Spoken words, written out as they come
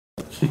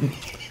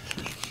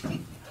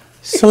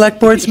Select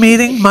Board's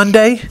meeting,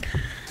 Monday,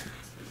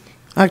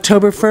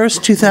 October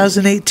 1st,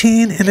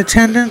 2018. In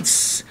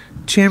attendance,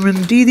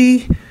 Chairman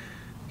Deedy,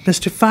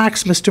 Mr.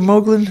 Fox, Mr.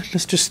 Moglen,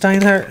 Mr.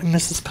 Steinhardt, and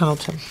Mrs.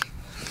 Pendleton.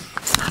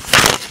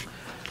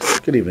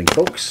 Good evening,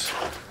 folks.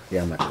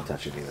 Yeah, I'm not going to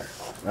touch it either.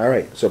 All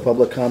right, so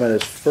public comment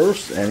is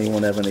first.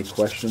 Anyone have any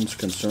questions,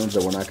 concerns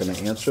that we're not going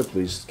to answer?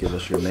 Please give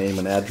us your name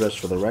and address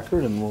for the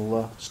record, and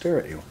we'll stare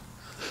at you.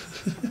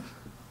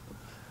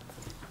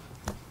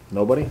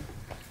 Nobody?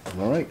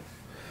 All right.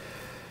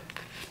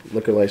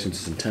 Liquor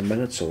license is in 10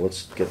 minutes, so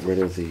let's get rid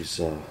of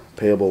these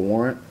payable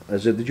warrant.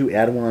 Did you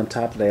add one on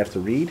top that I have to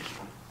read?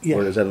 Yeah.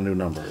 Or is that a new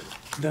number?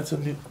 That's a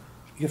new,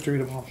 you have to read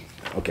them all.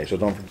 Okay, so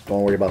don't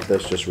worry about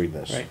this, just read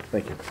this. Right.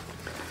 Thank you.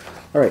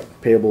 All right,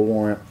 payable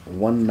warrant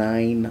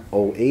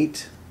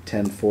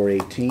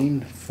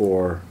 1908-10418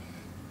 for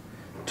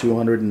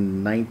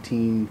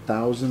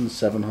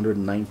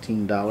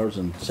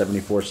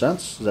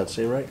 $219,719.74. Does that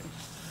say right?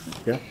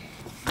 Yeah?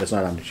 That's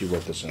not on, she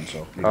wrote this in,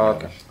 so.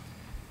 Okay.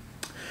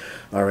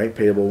 All right,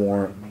 payable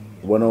warrant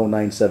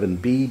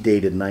 1097B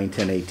dated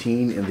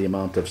 9/10/18 in the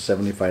amount of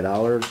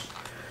 $75.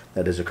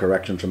 That is a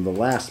correction from the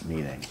last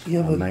meeting Yeah,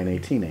 on but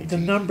 9/18/18. the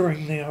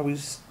numbering, they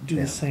always do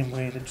Yeah. the same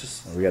way, and it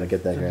just, We gotta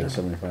get that guy to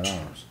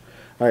 $75.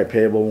 All right,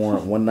 payable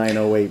warrant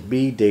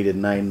 1908B dated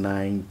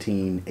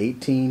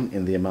 9/19/18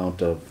 in the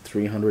amount of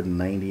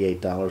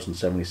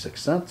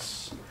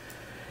 $398.76.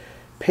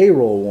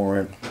 Payroll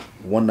warrant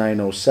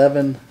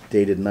 1907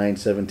 dated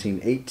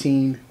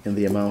 9/17/18 in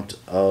the amount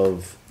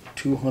of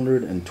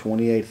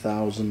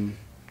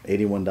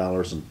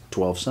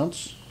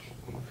 $228,081.12.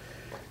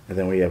 And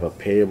then we have a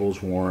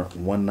payables warrant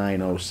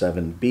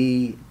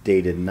 1907B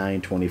dated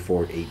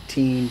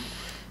 9/24/18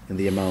 in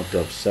the amount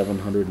of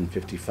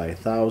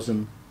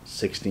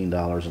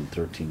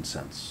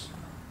 $755,016.13.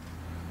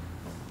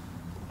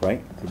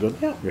 Right? We're good?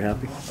 Yeah. You're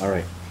happy? All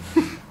right.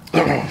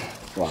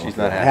 Well, She's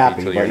not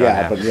happy till you're not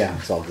happy. But yeah,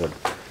 it's all good.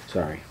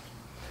 Sorry.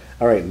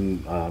 All right,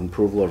 and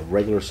approval of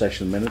regular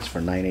session minutes for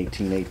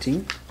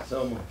 9/18/18.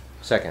 So moved.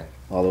 Second.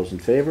 All those in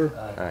favor?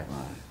 Aye.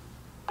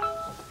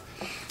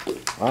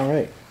 All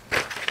right.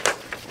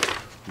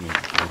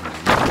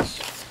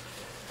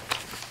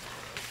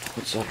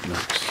 What's up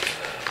next?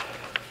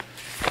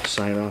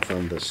 Sign off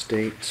on the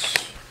state's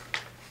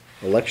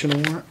election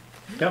warrant?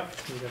 Yep.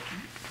 We got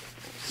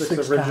six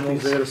Six originals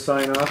copies. there to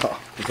sign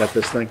off. You got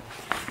this thing?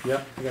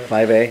 Yep. We got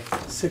 5A?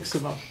 6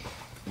 of them.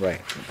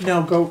 Right.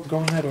 No, go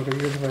in that order,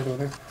 you're in the right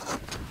order.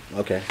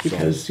 Okay.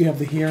 Because you have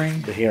the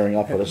hearing, The hearing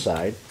I'll put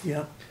aside.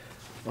 yeah.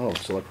 Oh,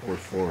 select board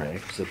 4A.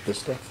 Is it this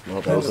stuff? No,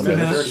 that That's was the the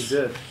minutes. minutes.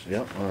 already did.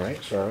 Yep, all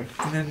right, sorry.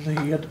 And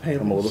then you got the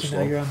I'm a little payables, so slow.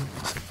 now you're on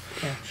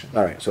action.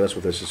 All right, so that's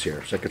what this is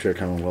here. Secretary of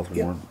Commonwealth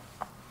Yep. warrant.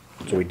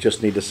 So we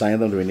just need to sign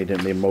them? Do we need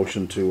a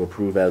motion to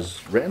approve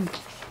as written?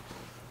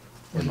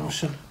 Or no?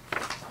 Motion.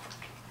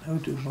 I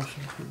would do a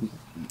motion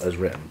to, As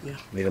written? Yeah.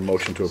 Need a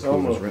motion to So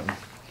approve as moved. written?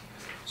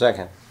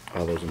 Second.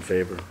 All those in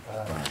favor?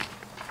 Aye.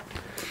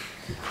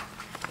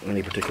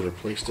 Any particular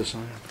place to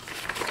sign?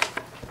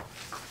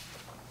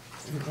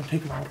 you're gonna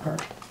take them all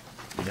apart.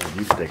 Yeah,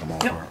 you can take them all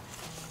Yep. apart.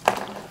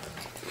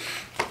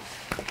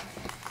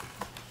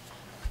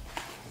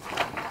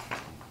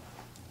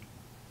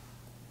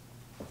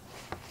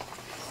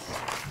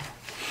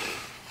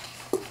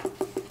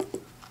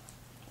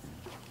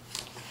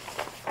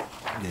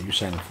 Yeah, you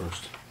sign it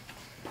first.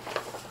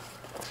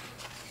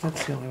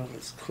 That's the only one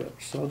that's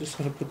clipped, so I'm just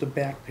gonna put the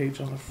back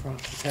page on the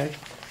front, okay?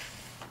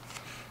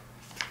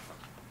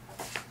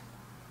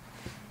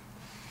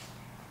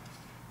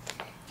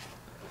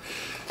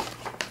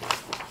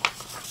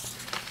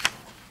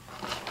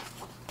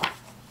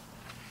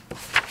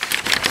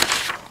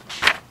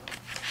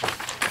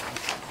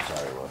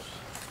 Sorry, Russ.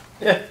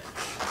 Yeah.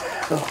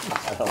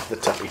 I don't have to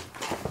tell you.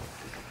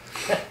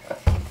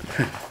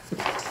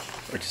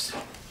 Or just-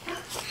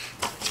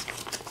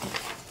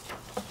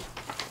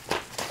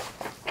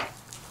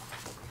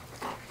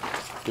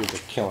 Dude,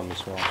 they're killing me,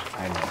 Swan.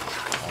 I know.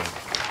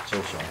 I'm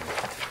so sorry.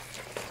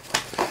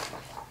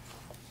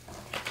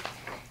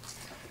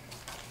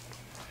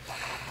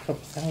 Couple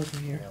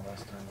thousand here.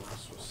 Last time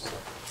this was.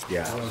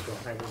 Yeah.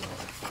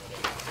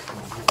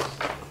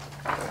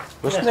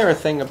 Wasn't there a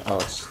thing oh,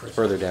 it's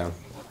further down.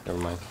 Never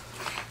mind.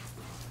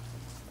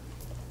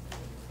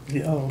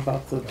 Yeah, oh,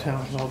 about the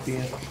town hall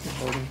being the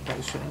voting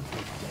place, yeah.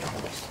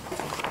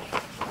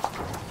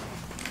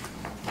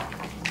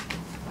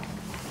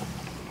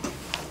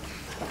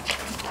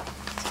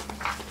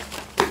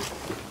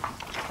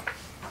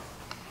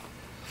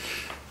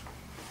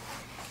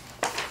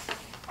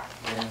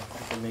 Yeah,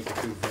 I can make it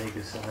through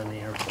Vegas and then the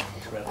airplane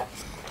trip.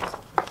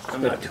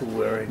 I'm not too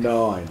worried.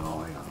 No, I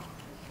know.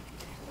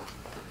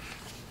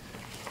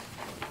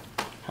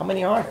 How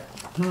many are there?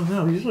 I don't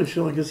know, usually she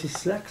only gives us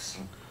 6.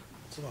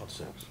 It's about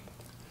 6.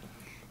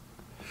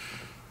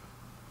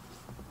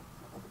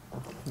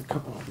 A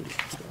couple of these.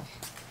 So.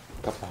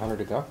 A couple hundred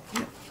to go?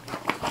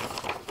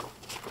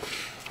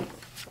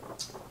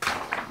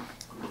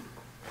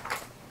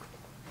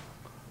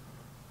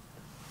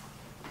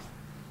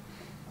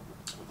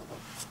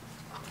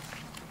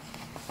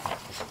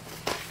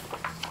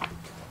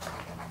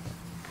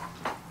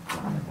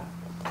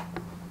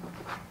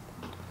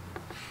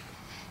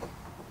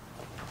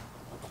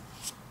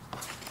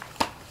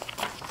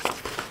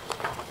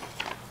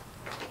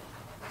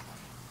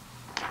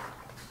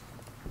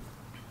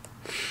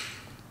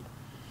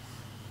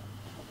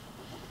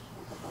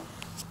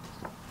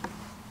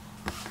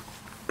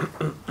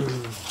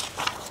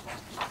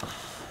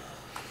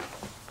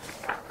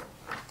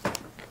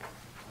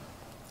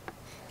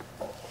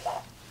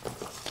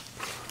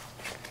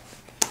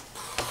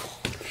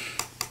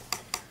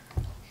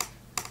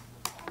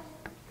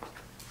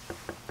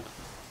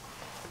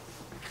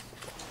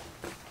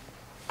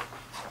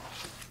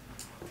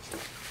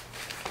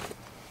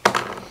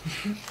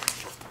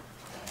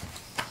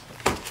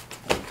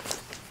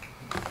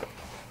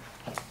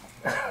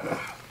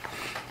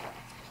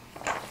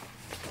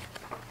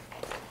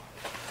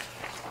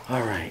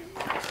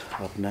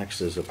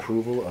 next is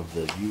approval of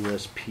the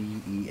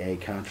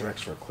USPEA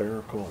contracts for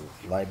clerical,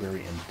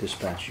 library, and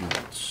dispatch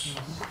units.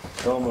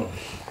 So moved.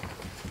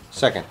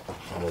 Second.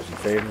 All those in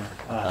favor?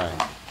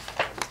 Aye.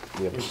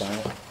 We have to sign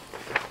it?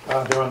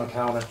 They're on the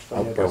counter.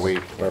 Oh, Per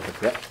week.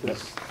 Perfect, yep.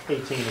 There's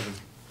 18 of them.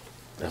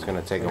 It's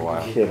gonna take a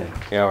while. Kidding.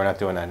 Yeah, we're not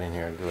doing that in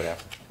here. Do it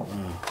after.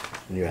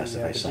 And you asked if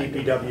Yeah, I the signed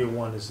it. DPW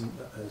one is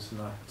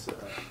not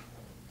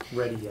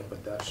ready yet,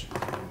 but that should be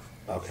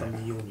Okay. from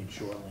the union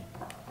shortly.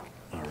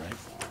 All right.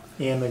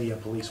 And maybe a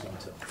police one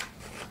too.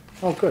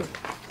 Oh, good.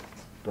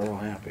 They're all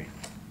happy.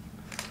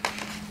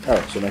 All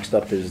right, so next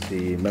up is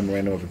the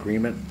memorandum of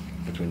agreement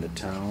between the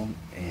town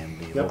and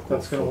the Yep, local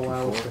that's gonna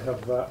allow us to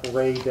 424. have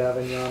Ray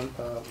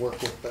Davignon work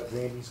with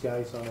Randy's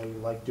guys on a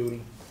light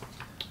duty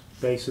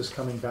basis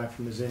coming back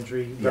from his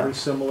injury. Yeah. Very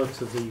similar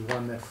to the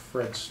one that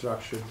Fred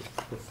structured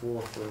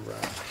before for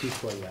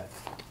Keithway Act.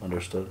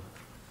 Understood.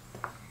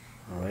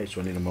 All right,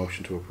 so I need a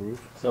motion to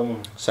approve. So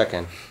moved.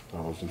 Second.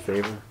 All those in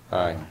favor?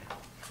 Aye.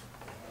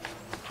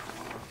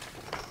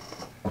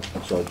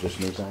 So it just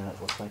needs that,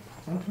 it looks like?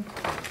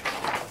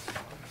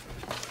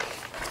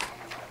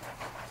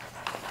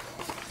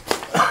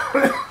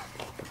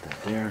 Put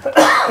that there.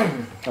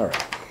 All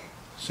right.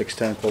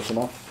 6:10, close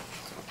enough?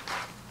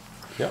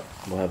 Yep.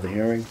 We'll have the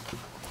hearing.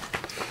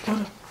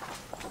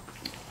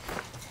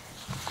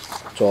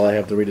 So all I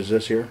have to read is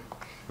this here?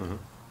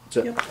 That's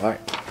it? Yep. All right.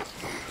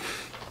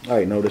 All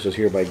right, notice is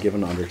hereby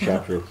given under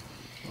chapter,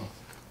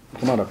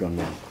 come on up, young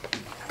man.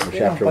 Under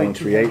Yeah, chapter bite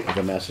you, 138 of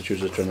the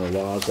Massachusetts General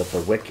Laws that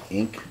the WIC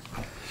Inc.,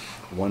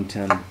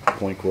 110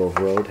 Point Grove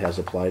Road, has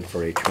applied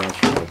for a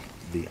transfer of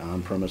the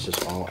on-premises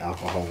all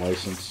alcohol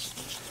license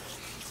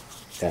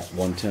at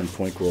 110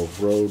 Point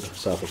Grove Road,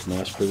 Southwick,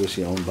 Mass.,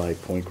 previously owned by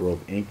Point Grove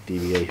Inc.,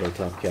 DBA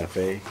Hilltop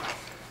Cafe.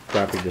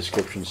 Property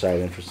description,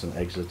 side entrance and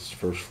exits,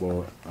 first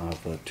floor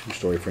of a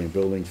two-story frame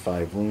building,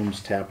 5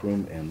 rooms, tap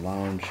room and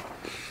lounge,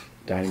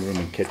 dining room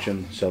and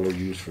kitchen, cellar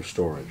used for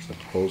storage. The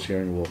proposed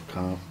hearing will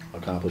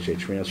accomplish a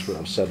transfer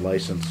of said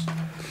license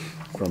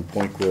from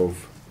Point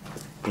Grove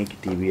Inc.,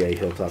 DBA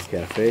Hilltop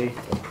Cafe.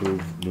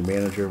 Approved new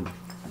manager,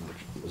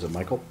 is it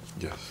Michael?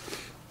 Yes.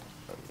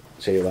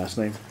 Say your last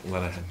name.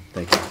 Lenahan.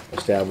 Thank you.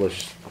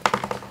 Established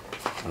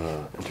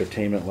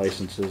entertainment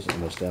licenses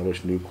and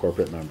establish new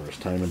corporate members.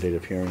 Time and date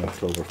of hearing,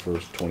 October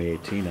 1st,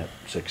 2018 at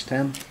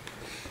 6:10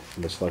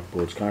 in the Select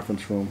Board's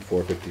Conference Room,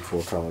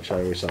 454 College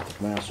Highway,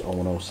 Southwick, Mass.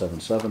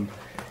 01077.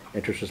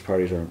 Interested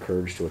parties are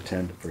encouraged to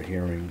attend for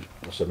hearing,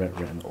 submit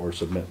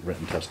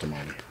written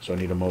testimony. So I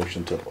need a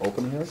motion to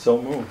open here.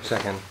 So moved.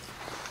 Second.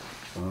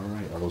 All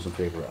right, all those in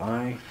favor,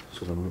 aye.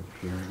 So the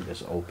hearing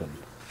is open.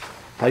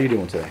 How you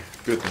doing today?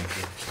 Good, thank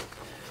you.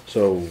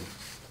 So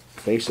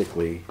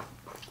basically,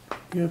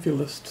 You have your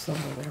list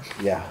somewhere there.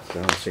 yeah, I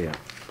don't see it.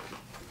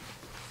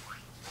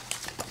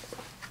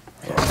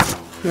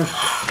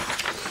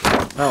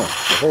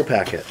 Oh, the whole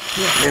packet.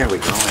 There we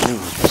go. I knew it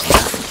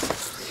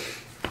was.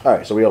 All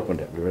right, so we opened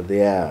it. We read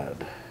the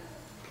ad.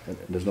 And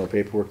there's no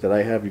paperwork that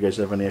I have. You guys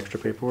have any extra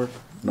paperwork?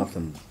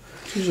 Nothing.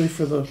 It's usually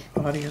for the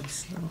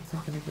audience. I don't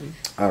think anybody.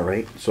 All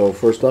right. So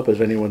first up,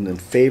 is anyone in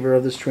favor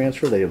of this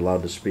transfer? They are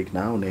allowed to speak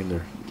now. Name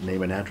their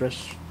name and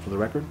address for the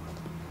record.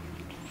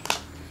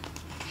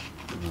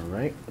 All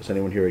right. Is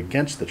anyone here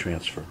against the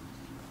transfer?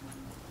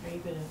 Are you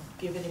gonna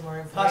give any more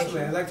information?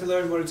 Possibly, I'd like to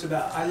learn what it's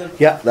about. I live.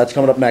 Yeah, that's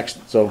coming up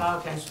next. So, Oh,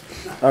 okay.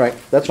 all right,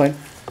 that's fine.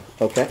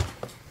 Okay.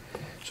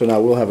 So now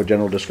we'll have a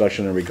general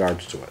discussion in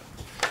regards to it.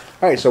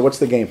 All right. So what's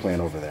the game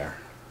plan over there?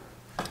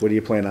 What do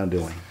you plan on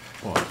doing?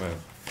 Well, I'm gonna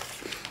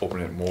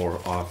open it more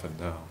often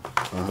now.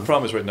 The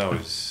problem is right now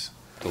is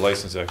the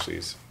license actually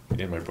is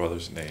in my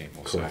brother's name,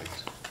 we'll say.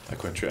 Correct. I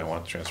couldn't, I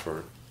want to transfer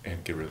it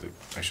and get rid of it,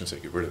 I shouldn't say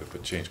get rid of it,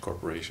 but change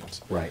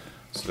corporations. Right.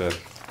 So that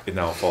it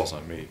now falls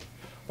on me.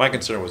 My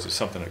concern was if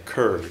something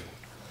occurred,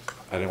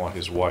 I didn't want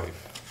his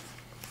wife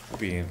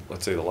being,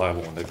 let's say, the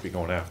liable one they'd be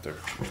going after.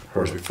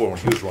 Whereas Her. before, when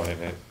he was running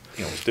it,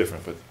 you know, it was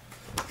different, but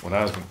when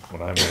I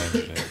managed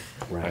it,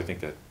 I Right. think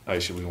that I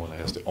should be one that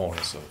has the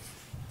onus of,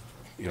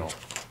 you know,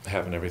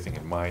 having everything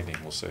in minding,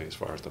 we'll say, as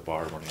far as the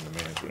bar running, the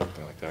management,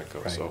 everything like that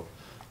goes. Right. So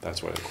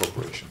that's why the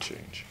corporation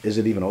changed. Is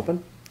it even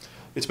open?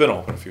 It's been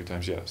open a few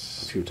times, A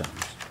yes. few times.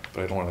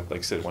 But I don't want to,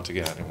 like I said, once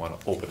again, I didn't want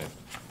to open it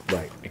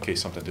Right. in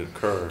case something did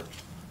occur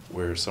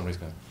where somebody's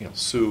going to, you know,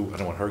 sue. I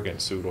don't want her getting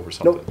sued over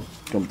something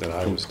Nope. that I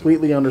was doing.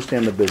 Completely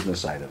understand the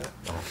business side of it.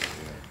 Okay,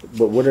 yeah.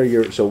 But what are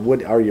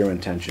your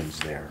intentions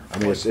there? I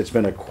mean, it's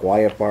been a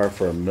quiet bar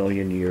for a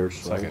million years.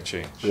 It's not right? gonna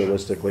change.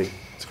 Realistically,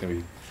 It's going to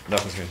be,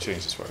 nothing's going to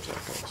change as far as that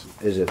goes.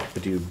 is it?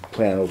 But do you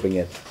plan on opening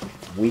it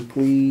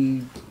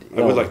weekly?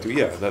 I would like to,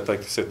 yeah, that, like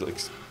I said, like,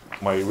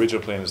 my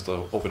original plan is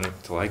to open it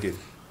till I get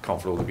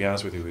comfortable, to be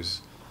honest with you,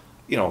 is,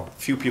 you know,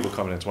 few people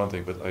coming in, it's one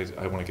thing, but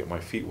I want to get my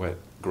feet wet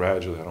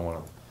gradually. I don't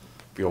want to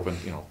be open,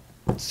 you know,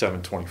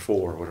 7/24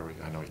 or whatever.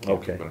 I know you can't,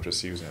 Okay. but I'm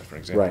just using that for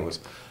an example. Right.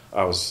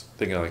 I was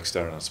thinking of like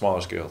starting on a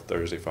smaller scale,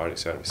 Thursday, Friday,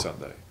 Saturday,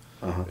 Sunday,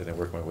 Uh-huh. and then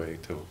work my way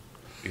to,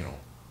 you know.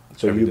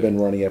 So every you've day. been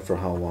running it for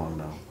how long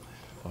now?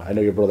 I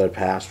know your brother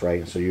passed,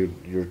 right? So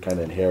you're kind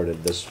of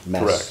inherited this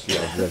mess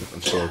Correct, yeah.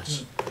 of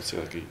sorts. I'd say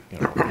like a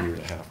year and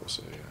a half or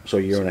so, yeah. So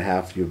a year and a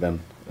half you've been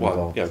Well,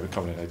 involved. yeah, I've been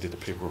coming in, I did the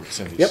paperwork with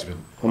Cindy. Yep, She's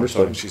been,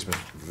 understood. and she's been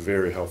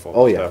very helpful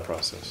Oh, with yeah. that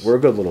process. We're a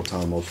good little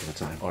town most of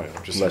the time. Oh, yeah,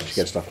 I'm just. Unless you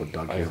get stuck with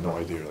Doug I here. have no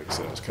idea, like I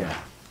said, I was kind Yeah.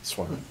 of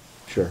swimming.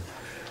 Sure.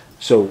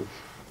 So,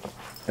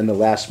 in the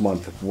last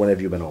month, when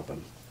have you been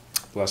open?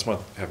 Last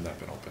month, I have not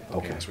been open, I'll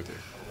be Okay. honest with you.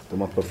 The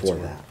month before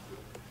That's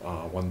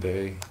that? 1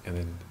 day, and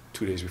then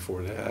 2 days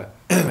before that,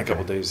 and a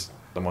couple days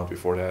the month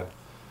before that.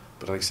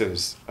 But like I said,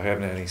 I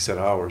haven't had any set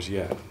hours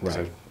yet. 'Cause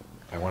Right.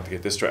 I wanted to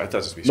get this straight, I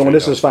thought this would be No, straight and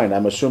this out. is fine.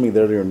 I'm assuming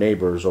they're your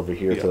neighbors over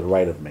here to Yeah. the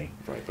right of me.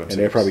 Right, but I'm And saying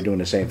they're probably it's- doing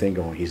the same thing,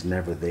 going, he's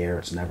never there,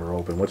 it's never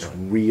open. What's Right.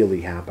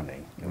 really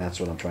happening? And that's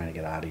what I'm trying to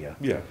get out of you.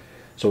 Yeah.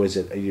 So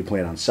are you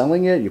plan on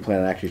selling it? You plan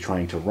on actually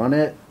trying to run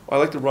it? Well,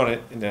 I like to run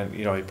it, and then,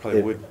 I probably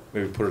It- would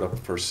maybe put it up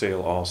for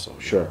sale also.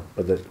 Sure,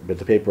 but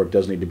the paperwork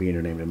does need to be in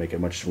your name to make it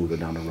much smoother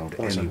down the road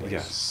anyways.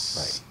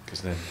 Yes,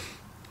 because then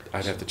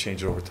I'd have to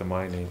change it over to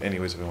my name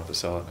anyways if I want to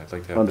sell it, and I'd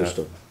like to have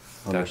Understood.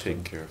 that Understood.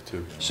 taken care of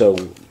too. So,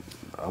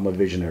 I'm a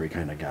visionary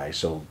kind of guy,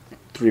 so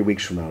 3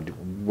 weeks from now,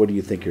 what do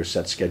you think your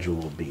set schedule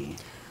will be?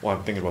 Well,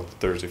 I'm thinking about the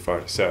Thursday,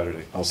 Friday,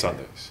 Saturday, Okay.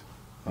 Sundays.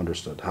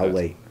 Understood. How That's-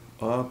 late?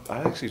 I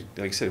actually,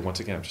 like I said, once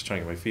again, I'm just trying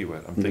to get my feet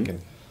wet. I'm Mhm.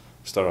 thinking,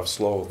 start off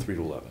slow, 3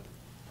 to 11.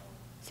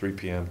 3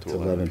 p.m. to To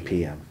 11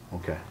 p.m.,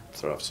 okay.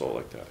 Start off slow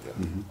like that,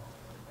 yeah. Mhm.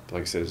 But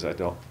like I said, I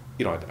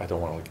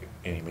don't want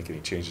to make any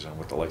changes on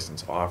what the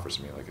license offers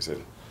me. Like I said,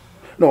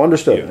 No,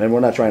 understood, Yeah. and we're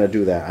not trying to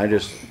do that. I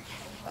just,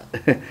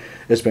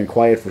 it's been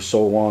quiet for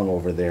so long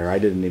over there. I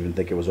didn't even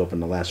think it was open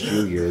the last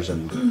few years,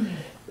 and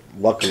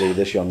luckily,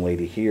 this young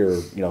lady here,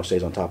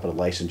 stays on top of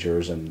the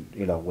licensures, and,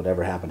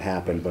 whatever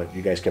happened, but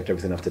you guys kept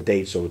everything up to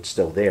date, so it's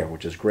still there,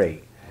 which is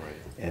great. right.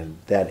 And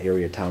that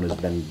area of town has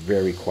been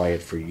very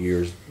quiet for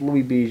years.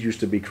 Louis B's used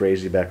to be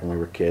crazy back when we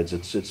were kids.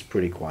 It's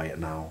pretty quiet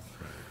now.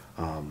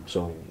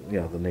 So,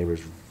 the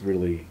neighbors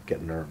really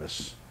get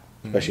nervous,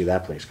 especially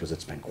that place, because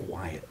it's been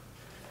quiet,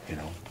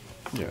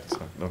 Yeah,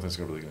 nothing's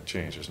really going to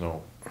change. There's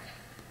no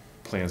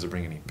plans to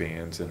bring any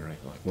bands in or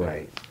anything like that.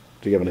 Right.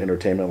 Do you have an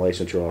entertainment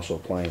license you're also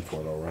applying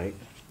for though, right?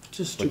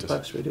 Just But just-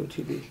 jukebox radio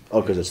TV.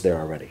 Oh, because it's there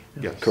already?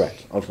 Yes.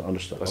 Correct.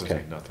 Understood. That's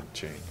Okay. nothing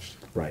changed.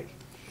 Right.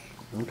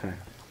 Okay.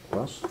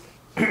 Russ?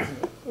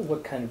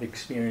 What kind of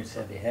experience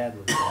have you had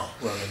with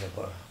running the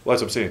bar? Well,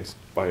 as I'm saying, it's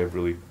by a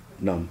really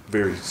None.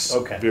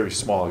 Okay. very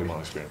small amount of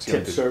experience.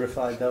 Tip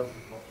certified though?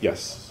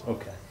 Yes,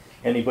 Okay.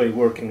 Anybody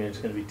working there is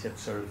gonna be tip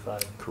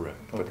certified? correct.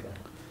 But Okay.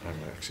 I'm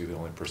actually the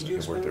only person Can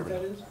you that can work explain there.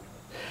 what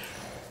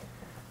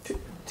that is?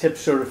 Tip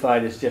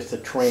certified is just a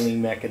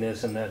training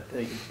mechanism that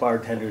the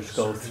bartenders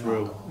go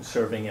through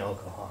serving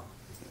alcohol.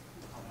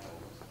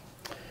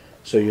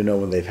 So you know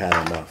when they've had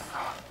enough.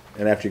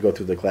 And after you go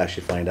through the class,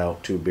 you find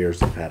out 2 beers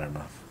they've had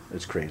enough.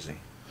 It's crazy.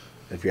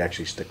 If you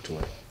actually stick to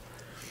it.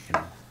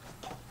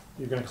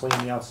 You're gonna clean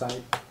the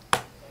outside,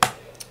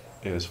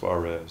 As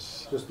far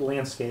as, just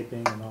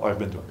landscaping and all, I've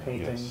been doing,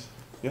 painting, yes.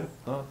 Yeah,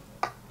 no,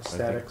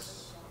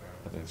 aesthetics.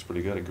 I think it's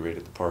pretty good. I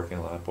graded the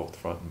parking lot, both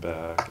front and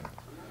back,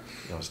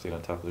 and, stayed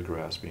on top of the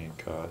grass being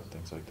cut and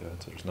things like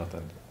that, so there's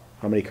nothing.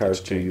 How many cars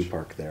That's do you changed.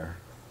 park there?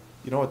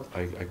 You know what,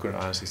 I couldn't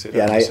honestly say that.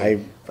 Yeah, and I'm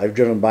saying- I've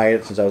driven by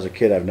it since I was a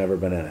kid. I've never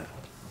been in it.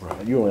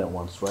 Right. You only went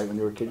once, right? When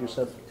you were a kid, you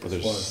said? But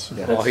there's,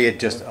 Yeah. Well, he had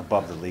just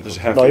above the legal. there's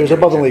a half. No, he was acre-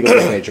 above the legal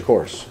age, of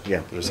course.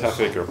 Yeah. There's half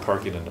acre of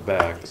parking in the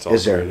back that's all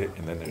Is there? graded,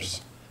 and then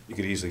you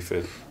could easily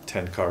fit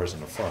 10 cars in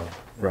the front,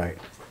 Right.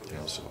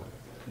 so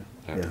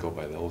I have to Yeah. go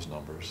by those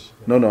numbers.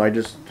 No, I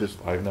just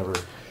I've never,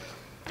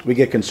 we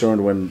get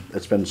concerned when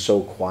it's been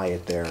so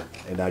quiet there,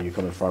 and now you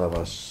come in front of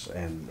us,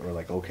 and we're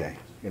like, okay,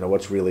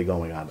 what's really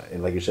going on?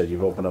 And like you said,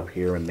 you've opened up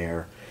here and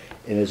there.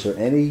 And is there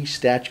any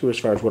statute as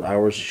far as what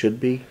hours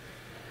should be?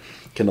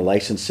 Can the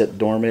license sit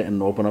dormant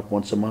and open up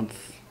once a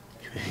month?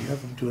 You have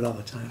them do it all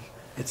the time.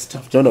 It's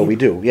tough. No, keep. we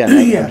do. Yeah,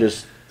 Yeah. I'm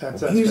just That's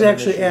He's been an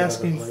actually issue with other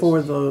asking places.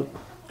 for the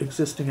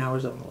existing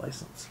hours of the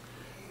license.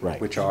 right.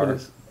 Which are,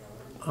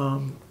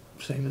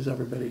 Same as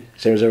everybody.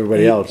 Same as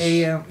everybody else.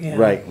 AM, yeah.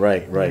 Right.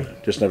 Yeah.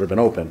 Just never been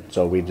open.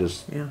 So we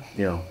just,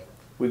 Yeah.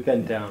 We've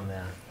been down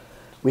that.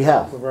 we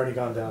have. We've already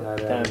gone down that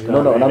Down- avenue.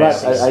 No, and I'm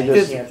not. I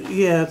It's, just.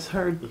 yeah, it's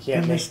hard. You can't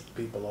and make this-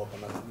 people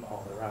open up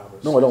all their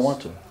hours. No, I don't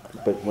want to.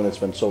 But when it's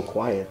been so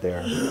quiet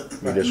there,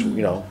 we just,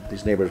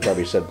 these neighbors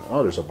probably said,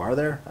 "Oh, there's a bar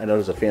there." I know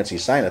there's a fancy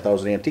sign. I thought it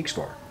was an antique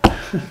store,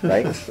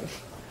 right?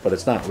 But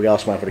it's not. We all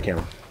smile for the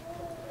camera.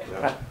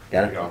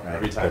 Got it? All right.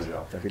 every time,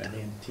 Joe. Every time.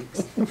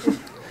 Antiques.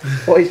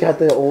 Oh, he's got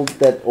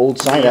that old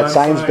sign. Yeah, That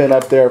sign's fine. been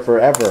up there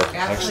forever.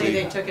 Actually,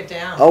 they took it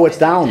down. Oh, it's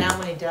They took it down. Down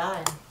when he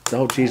died.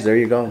 Oh, geez, there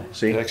you go.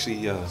 See? It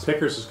actually,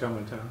 Pickers is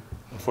coming to town.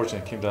 unfortunately,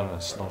 it came down in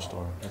a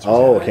snowstorm. That's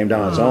Oh, what- it came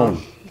down on its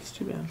own. It's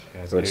too bad.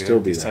 Yeah, But it'd still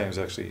be this there. time it was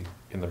actually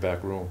in the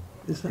back room.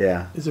 Is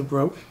Yeah. Is it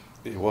broke?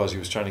 He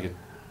was trying to get,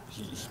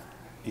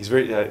 he's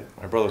very,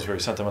 my brother was very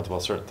sentimental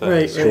about certain things.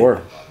 Right, right.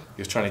 Sure.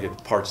 He was trying to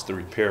get parts to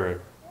repair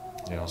it,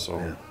 so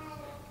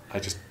Yeah.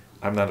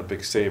 I'm not a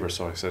big saver,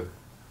 so I said,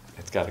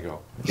 it's gotta go.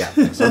 Yeah,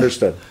 it's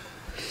understood.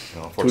 You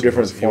know, unfortunately,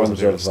 different he wasn't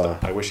there to forms of,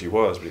 stop- I wish he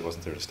was, but he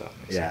wasn't there to stop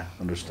me. so. Yeah,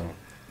 understood.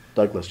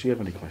 Douglas, do you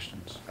have any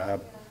questions?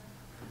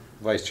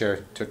 Vice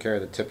Chair took care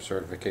of the tip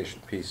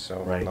certification piece, so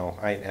Right. no,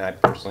 I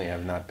personally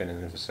have not been in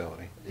the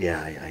facility.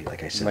 Yeah, I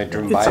like I said. I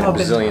driven It's by it a all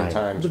been- bazillion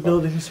times. The but-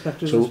 building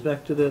inspector's So-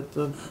 inspected it,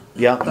 the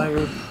Yeah, fire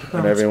department's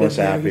been everyone's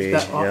there, happy,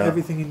 he's got yeah.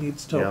 everything he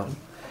needs to yeah. open.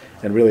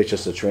 And really, it's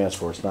just a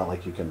transfer. It's not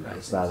like you can,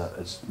 it's not a,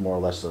 it's more or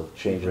less a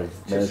change of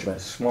Just a management.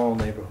 small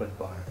neighborhood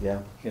bar. Yeah,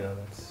 You know,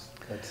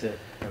 that's it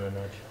in a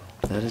nutshell.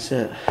 that is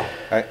it.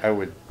 I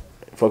would.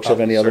 Folks have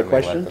any other certainly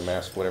let questions? them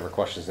ask whatever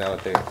questions now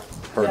that they've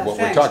heard Yeah, what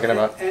we're thanks. talking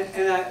about.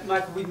 And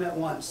Michael, we met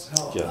once,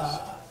 so, Yes.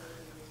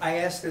 I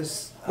asked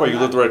this. Well, you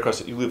lived right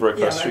across, you live right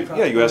Yeah, across the right street. across-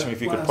 Yeah, you asked me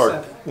if you could park,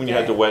 107. when you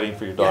had the Yeah. wedding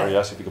for your daughter, you Yeah.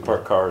 asked if you could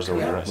park cars over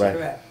there. Yeah, I said, Right.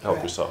 correct, help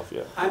correct. yourself,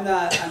 yeah. I'm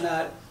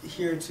not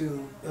here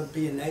to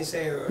be a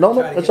naysayer or No,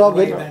 no, try to it's get all in the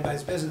way good. of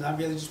anybody's business. I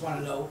really just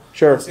wanna know.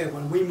 Sure. like I said,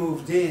 when we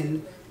moved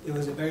in, it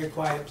was a very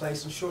quiet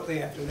place, and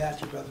shortly after that,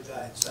 your brother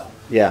died, so.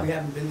 Yeah. We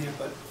haven't been there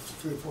but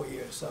 3 or 4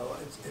 years, so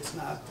it's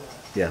not,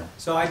 Yeah,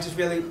 so I just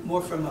really,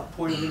 more from a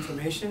point of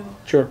information.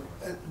 sure.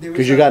 There Because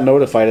is you a- got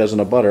notified as an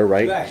abutter,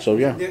 right? Right. So,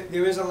 yeah,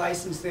 There is a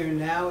license there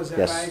now, is that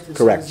Yes, right? So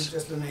correct. It's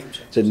just a name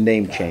change. it's a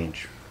name Got it.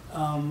 change.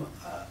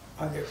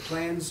 Are there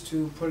plans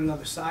to put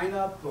another sign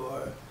up,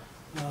 or,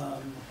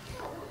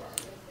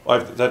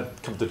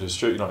 That comes to the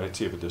distributor, I'd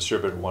see if a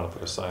distributor would want to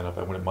put a sign up.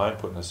 I wouldn't mind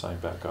putting a sign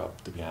back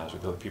up, to be honest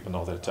with you, let people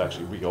know that it's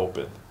actually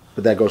reopened.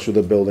 But that goes through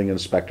the building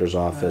inspector's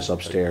office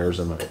upstairs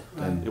and, It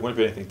and, wouldn't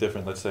be anything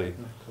different, let's say,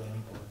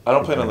 I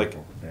don't plan on like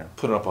yeah.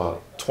 putting up a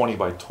 20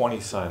 by 20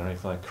 sign or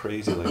anything like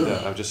crazy like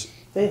that. I just,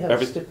 They have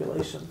Every-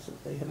 stipulations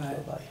that they have to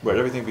go by. right,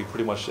 everything be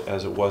pretty much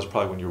as it was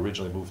probably when you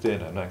originally moved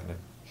in. I'm not gonna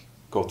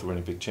go through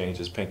any big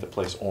changes, paint the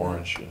place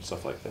orange and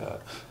stuff like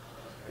that.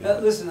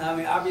 listen, I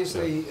mean,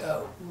 obviously,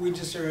 we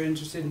just are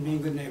interested in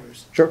being good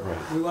neighbors. Sure. Right.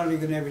 We want to be a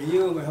good neighbor to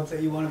you, and we hope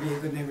that you want to be a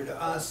good neighbor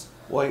to us.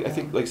 Well, I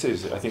think, like I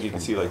said, I think you can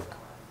see like,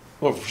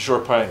 well, for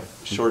short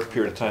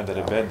period of time that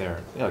I've been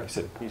there, you know, like I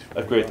said,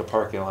 I've graded the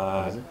parking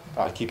lot,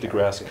 I keep the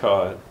grass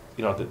cut,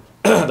 you know,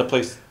 the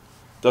place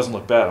doesn't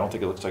look bad. I don't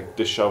think it looks like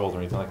disheveled or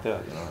anything like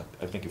that, you know.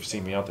 I think you've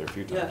seen me out there a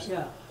few Yeah, times.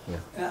 yeah.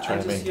 Yeah. I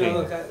Trying to just, you know,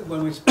 maintain look, it.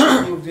 when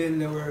we moved in,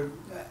 there were,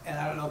 and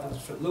I don't know if it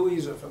was from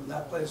Louis or from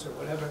that place or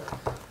whatever,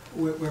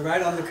 we're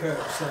right on the curb,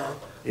 so.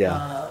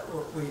 Yeah.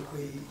 We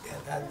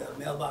have had the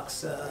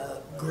mailbox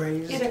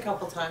grazed. Hit a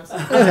couple times. It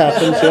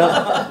happens,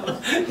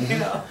 yeah. You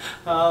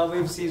know,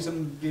 we've seen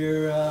some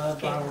beer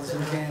bottles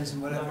and cans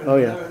and whatever. Oh,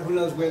 yeah. Who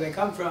knows where they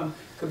come from?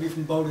 Could be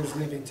from boaters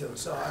leaving too.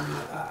 So I mean,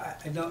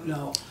 I don't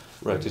know.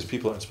 Right, because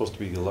people aren't supposed to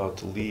be allowed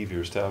to leave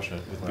your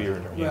establishment with beer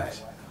in their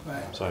hands. Right,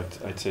 right. So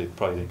I'd say it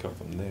probably didn't come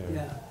from there.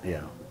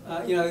 Yeah.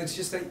 Yeah, You know, it's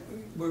just that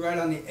we're right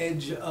on the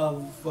edge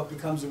of what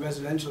becomes a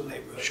residential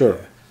neighborhood. Sure.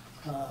 there.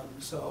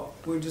 So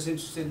we're just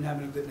interested in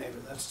having a good neighbor.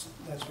 That's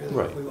really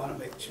Right. what we want to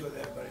make sure that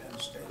everybody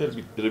understands.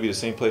 It'll be the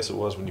same place it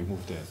was when you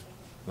moved in.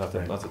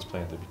 Right. Nothing's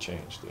planned to be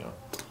changed, you know.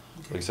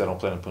 Like I said, I don't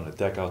plan on putting a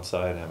deck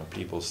outside and having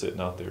people sitting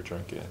out there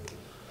drinking.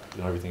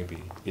 You know, everything would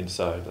be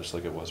inside, just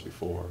like it was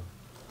before,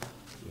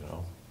 you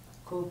know.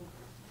 Cool.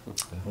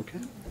 okay.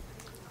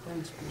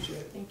 Thanks, appreciate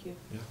it. Thank you.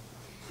 Yeah.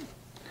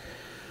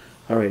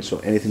 All right, so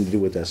anything to do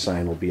with that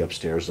sign will be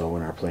upstairs though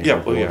in our plan.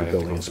 Yeah, well, yeah, I The have to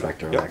building go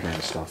inspector, through. that Yep. kind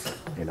of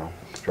stuff, you know,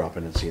 drop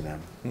in and see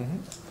them.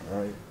 Mm-hmm.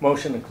 All right,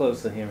 Motion to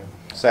close the hearing.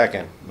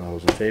 Second. all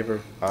those in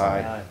favor?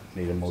 Aye.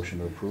 Need a motion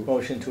to approve?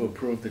 Motion to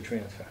approve the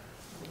transfer.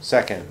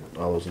 Second.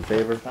 All those in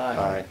favor?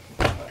 Aye.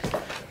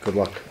 Good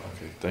luck.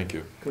 Okay, thank you.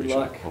 Good Appreciate it.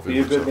 luck. Hopefully Be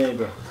a it good works out.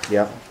 neighbor.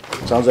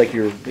 Yeah, sounds like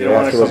you're don't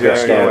wanna off to a come good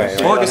here start. anyway.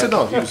 Well, like I said,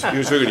 no, he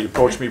was figured he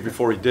approached me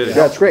before he did it.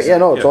 Yeah, it's great, yeah,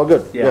 no, it's all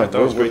good. Yeah, That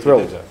was we're great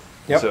thrilled. he did that.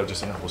 Yep. Instead of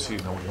just saying, we'll see,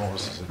 nobody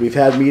knows. We've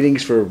had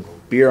meetings for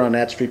beer on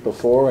that street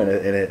before, and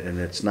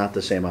it's not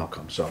the same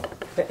outcome, so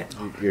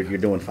you're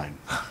doing fine.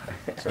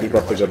 Keep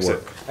up the good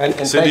work. And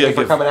Cindy, thank I you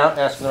for give coming out,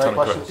 asking the right ton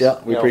of questions. Yeah,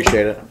 we You know,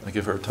 appreciate it. I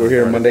give her a ton We're here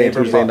of credit. Monday and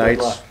Neighbor, Tuesday blah,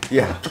 blah, nights.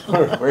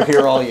 Yeah, we're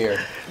here all year.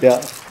 Yeah,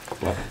 Can't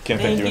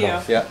thank Thank you you.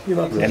 enough. Yeah. You're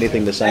welcome.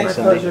 anything to sign, My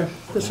Cindy? pleasure.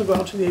 This will go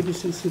out to the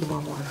ABCC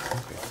tomorrow morning.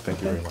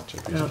 Thank you very much. I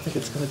I appreciate don't it. think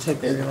it's gonna take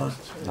very long.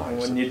 And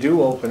when you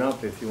do open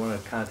up, if you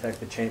want to contact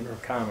the Chamber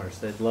of Commerce,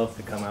 they'd love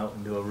to come out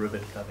and do a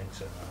ribbon cutting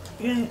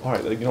ceremony. Yeah, All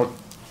right, like, you know,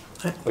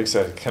 like I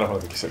said, kind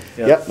of like you said.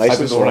 Yeah. Yep, I've nice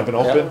been, and when I've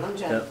slow. been open,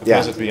 Yeah. Yeah.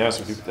 depends, to be honest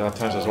with you, the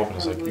times I was open,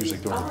 it's like usually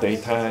during the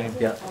daytime.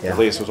 Yeah. Yeah. The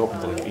latest was open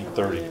till like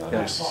 8:30.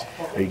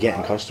 Yeah. Are you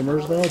getting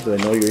customers though? Do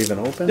they know you're even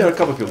open? Yeah, a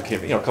couple of people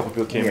came, a couple of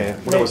people came Yeah.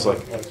 in, when it was like,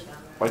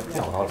 a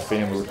lot of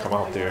family would come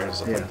out there and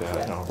stuff like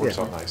Yeah. that, it works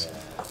Yeah. out nice.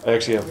 I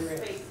actually have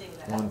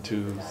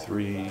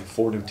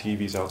 4 new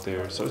TVs out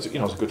there, so it's,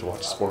 it's good to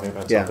watch sporting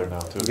events Yeah, out there now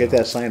too. get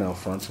that sign out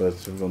front so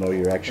that people know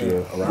you're actually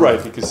around.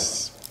 Right,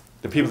 because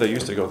the people that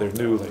used to go, they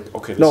knew like,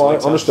 okay, this No, I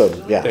light's on.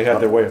 understood, yeah. They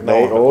had their way of They-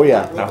 knowing. oh, but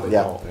yeah, Now they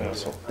yeah. don't,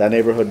 so, That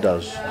neighborhood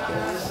does.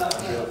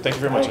 thank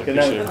you very much, I Good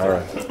night. appreciate it. All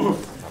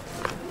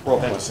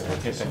right. Thanks.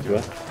 Okay, thank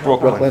you.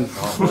 Brooklyn.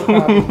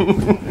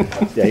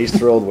 Yeah, he's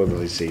thrilled with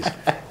what he sees.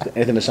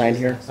 Anything to sign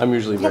here? I'm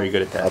usually very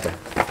good at that. Okay.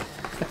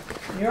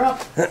 You're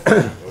up.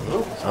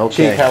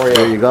 Okay, Chief, how are you?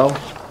 there you go.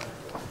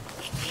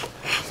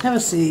 have a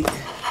seat.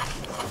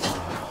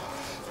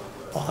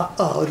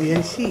 Oh,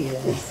 yeah, she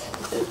is.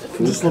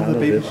 Food Just love the counter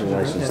baby. business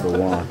license to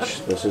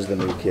launch. This is the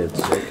new kids,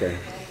 okay.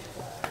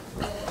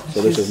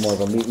 So this is more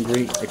of a meet and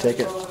greet, I take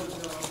it?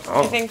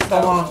 Oh. I think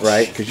so.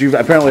 Right, because you've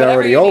apparently Whatever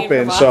already you need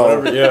opened, from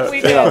so us. Yeah. We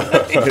you know,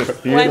 did.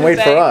 you didn't wait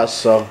for Wednesday. us,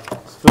 so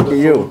For the look at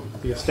you.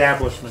 food, the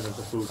establishment of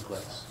the food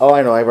place. Oh,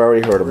 I know, I've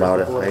already heard about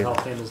it. Board of I-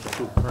 Health handles the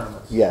food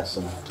permits. Yes,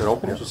 and, Is it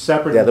open? Which is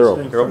separate Yeah, and they're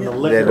distinct open.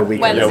 from the They're the liquor.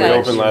 weekend. Yeah, we Wednesday.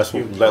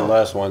 opened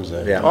last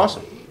Wednesday. yeah.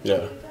 Awesome.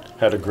 Yeah,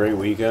 had a great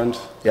weekend.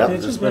 Yeah.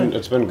 It's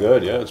been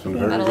good. Yeah, it's been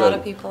very Met a good. lot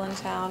of people in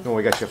town. Well,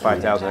 we got you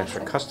 5,000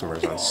 extra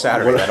customers on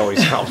Saturday. That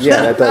always helps.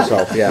 Yeah, that does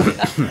help, yeah.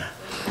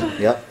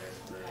 Yep,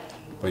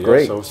 But yeah,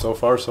 Great. so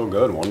far so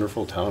good.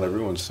 Wonderful town.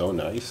 Everyone's so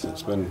nice.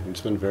 It's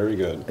been very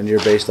good. and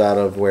you're based out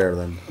of where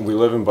then? We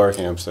live in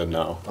Barkhamsted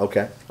now,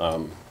 Okay,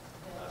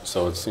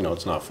 so it's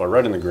it's not far,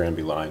 right in the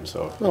Granby line.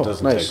 So Oh, it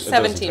doesn't nice. take it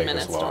doesn't 17 take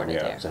minutes us long. door to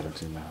Yeah. there.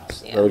 17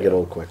 minutes. Yeah. That'll get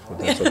old quick, but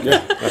that's okay.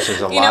 Yeah. There's a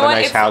You lot know of what?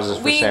 nice It's- houses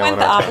for we sale went in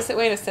the our town. opposite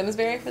way to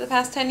Simsbury for the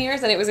past 10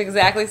 years, and it was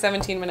exactly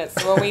 17 minutes.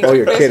 So when we Oh, took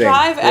you're this kidding.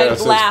 drive, I Yes,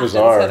 it's laughed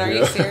bizarre, and said, "Are you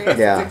yeah. serious?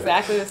 Yeah. It's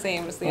exactly the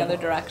same, just the other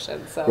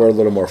direction." So We're a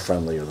little more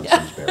friendlier than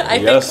Simsbury. I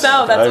think Yes,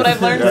 so. That's what I've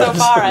learned so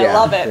far. I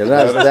love it.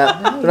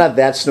 They're not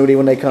that snooty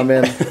when they come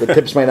in. The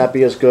tips might not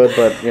be as good,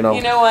 but You know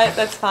what?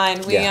 That's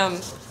fine. We Yeah.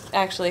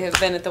 actually have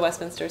been at the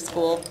Westminster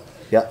School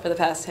yeah, for the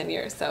past 10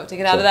 years. So to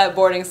get out So- of that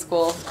boarding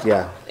school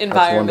yeah. that's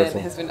environment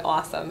wonderful. has been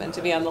awesome, and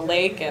to be on the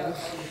lake and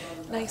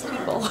nice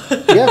people.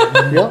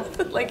 Yeah, yeah.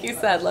 Like you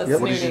said, less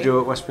Yep. What did snooty. you do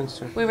at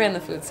Westminster? We ran the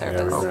food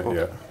service.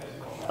 Yeah.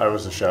 I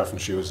was the chef and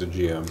she was the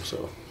GM.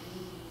 So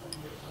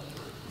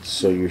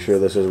So you're sure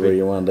this is where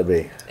you wanted to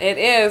be? It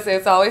is.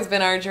 It's always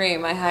been our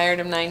dream. I hired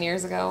him 9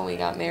 years ago, and we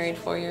got married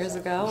 4 years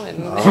ago,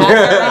 and had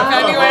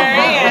her in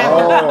February. And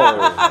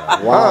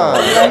Oh, wow.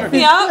 yep,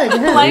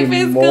 life Any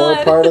is more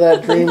good. part of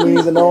that dream we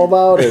need to know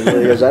about?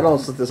 Because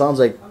it sounds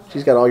like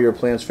she's got all your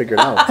plans figured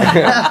out.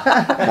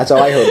 That's how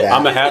I heard that.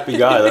 I'm a happy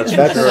guy. That's for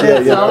That's, sure.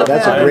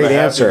 that's a I'm great happy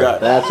answer. guy.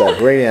 That's a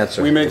great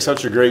answer. We make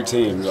such a great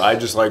team. I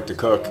just like to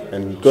cook,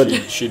 and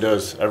Good. she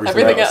does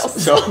everything, Everything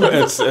else. else. So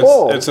it's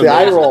Oh, it's the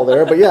eye amazing. roll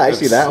there, but yeah, I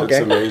see that. It's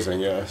Okay. amazing,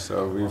 yeah.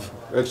 So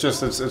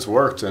it's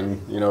worked,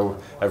 and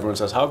everyone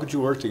says, how could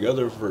you work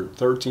together for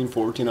 13,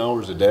 14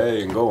 hours a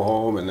day and go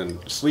home and then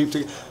sleep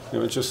together?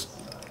 It just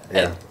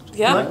Yeah.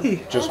 Yeah,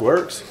 Lucky. just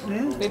works.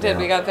 we did.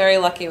 We got very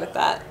lucky with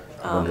that.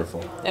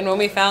 Wonderful. And when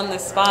we found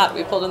this spot,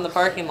 we pulled in the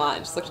parking lot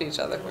and just looked at each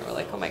other. We were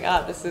like, "Oh my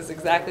God, this is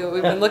exactly what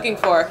we've been looking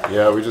for."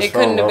 Yeah, we just It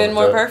fell in couldn't have love been with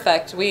more that.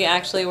 perfect. We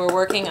actually were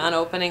working on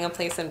opening a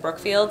place in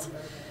Brookfield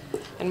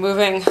and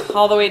moving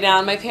all the way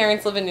down. My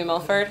parents live in New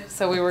Milford,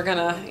 so we were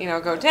gonna,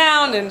 go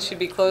down and she'd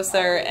be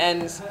closer.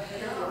 And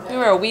we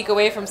were a week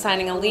away from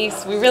signing a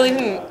lease. We really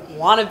didn't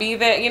want to be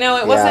there.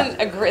 It wasn't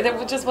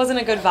there just wasn't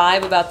a good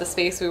vibe about the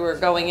space we were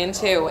going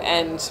into.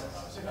 And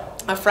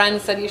a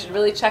friend said, "You should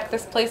really check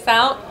this place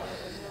out."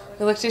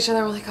 We looked at each other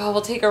and we're like, "Oh,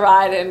 we'll take a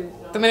ride." And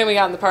the minute we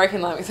got in the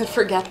parking lot, we said,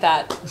 "Forget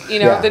that.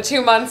 Yeah. The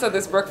 2 months of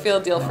this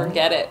Brookfield deal,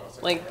 forget it.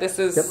 Like, this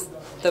is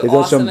the They've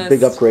done some awesomest."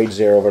 big upgrades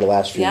there over the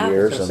last few Yeah.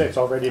 years. So And it's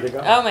all ready to go.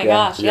 Oh my Yeah.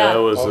 gosh, yeah. Yeah,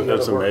 it was. All the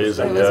It's other work was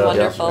amazing. done. It was yeah,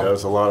 wonderful. Yeah,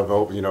 there's a lot of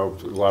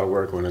a lot of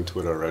work went into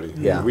it already.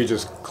 Yeah. We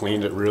just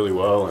cleaned it really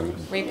well and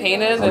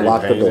Repainted and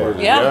Unlocked the door.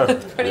 yeah, Yeah,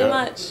 pretty yeah.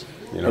 much.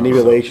 any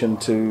relation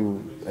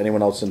to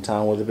anyone else in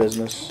town with the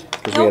business?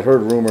 Because we had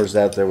heard rumors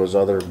that there was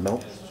other. No,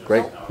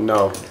 great.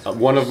 No,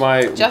 one of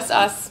my Just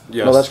us.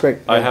 yes, No, that's great.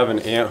 I Yeah. have an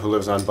aunt who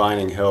lives on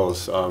Vining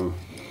Hills.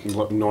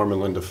 Norm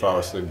and Linda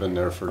Faust. They've been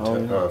there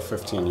for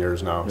 15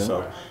 years now.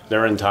 So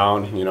they're in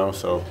town,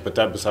 So, but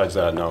besides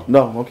that, no,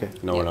 No, okay.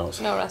 no one else.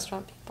 No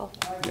restaurant people.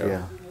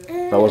 Yeah.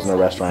 That wasn't a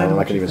restaurant. I'm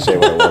not going to even say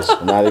what it was.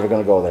 I'm not even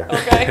going to go there.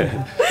 Okay.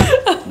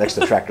 Next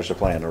to Tractor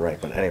Supply on the right,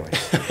 but anyway.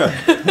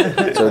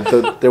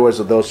 So there was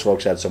those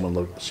folks had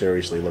someone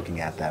seriously looking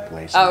at that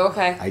place. Oh,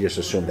 okay. I just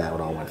assumed that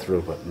one all went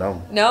through, but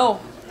no. No.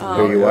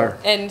 Here you are.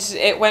 And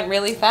it went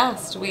really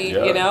fast.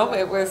 Yeah.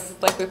 It was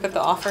like we put the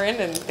offer in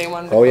and they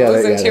wanted to Oh, yeah,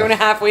 close in yeah,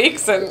 2.5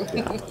 weeks and That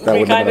we wouldn't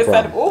have kind of been a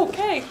said, problem.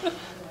 okay,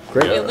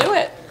 Great. we'll do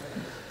it.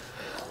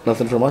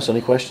 Nothing from us.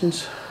 Any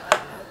questions?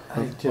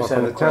 I just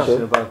have a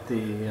question about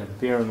the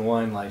beer and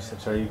wine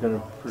license. Are you going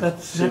to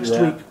That's pursue next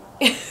that?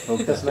 week.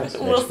 Okay. That's next.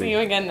 We'll week. see you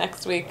again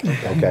next week.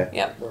 Okay.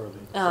 Yep.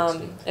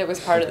 It was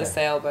part of the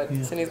sale, but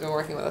Cindy's been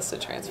working with us to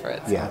transfer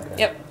it. So. Yeah.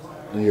 Yep.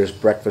 New Year's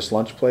breakfast,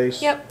 lunch place?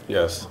 Yep.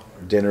 Yes.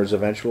 Dinners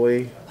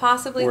eventually?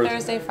 Possibly We're-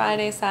 Thursday,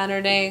 Friday,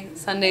 Saturday,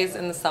 Sundays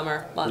in the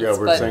summer months. Yeah,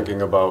 we're but,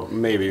 thinking about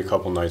maybe a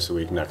couple nights a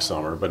week next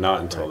summer, but not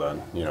until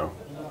then,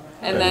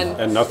 And then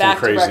and nothing back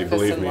to crazy. breakfast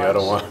Believe and me, I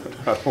don't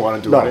lunch. want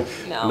to do No.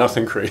 anything. No.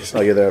 Nothing crazy.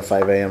 Oh, you're there at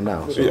 5 a.m.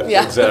 now. So. Yeah,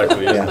 Yeah.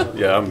 exactly. Yeah.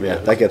 Yeah, Yeah,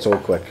 that gets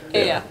old quick.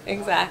 Yeah,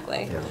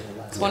 exactly.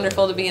 It's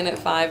wonderful to be in at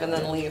 5 and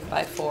then leave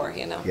by 4,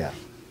 Yeah.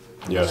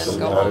 yes, and then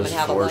go that home is and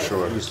have a for life.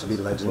 sure. Used to be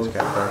Legends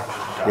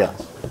Cafe. Yeah.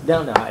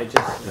 No, I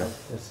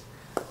just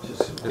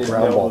didn't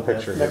round know ball that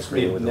picture next here for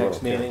you meeting, with the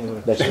next little-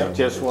 meeting. That's right.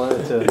 Just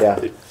wanted to Yeah.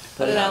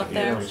 Put it out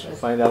there.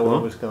 find out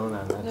what was going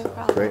on. That's No all.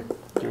 problem. Great.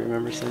 Do you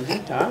remember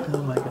Cindy? Oh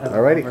my God.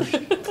 All righty.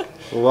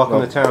 Well,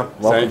 welcome to town.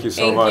 Thank you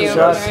so Thank much. you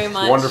Yes. very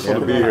much. Wonderful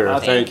to be here. Yeah.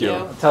 Thank you.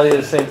 I'll tell you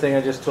the same thing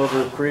I just told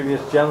the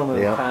previous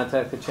gentleman. Yeah.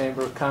 Contact the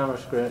Chamber of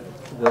Commerce.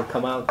 They'll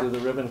come out, do the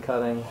ribbon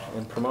cutting,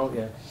 and promote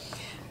you.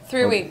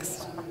 3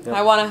 weeks. Yep.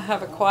 I want to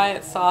have a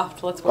quiet,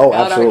 soft, let's work Oh,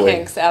 out our absolutely.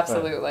 kinks.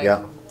 Absolutely.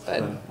 Yeah.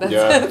 But that's,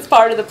 Yeah. that's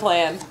part of the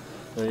plan.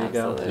 There you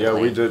go. Absolutely. Yeah,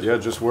 we did. Yeah,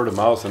 just word of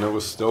mouth, and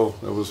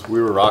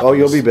we were rocking. Oh,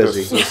 you'll be this-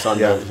 busy. this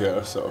Sunday.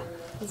 Yeah. So,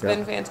 It's Yeah.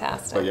 been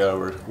fantastic. but yeah,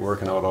 we're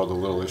working out all the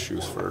little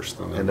issues first,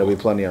 and then And there'll be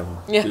plenty of them.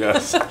 Yeah.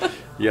 yes,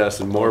 yes,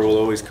 and more will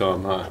always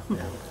come, huh?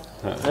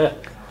 Yeah.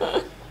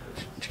 Did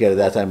you get it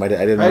that time? I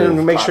didn't. I didn't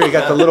know- make sure you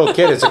got the little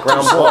kid. It's a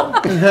ground ball.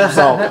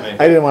 So,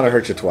 I didn't want to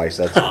hurt you twice.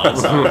 That's all. All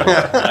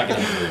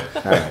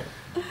right.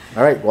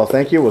 All right. Well,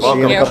 thank you. We'll see you in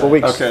a Welcome. couple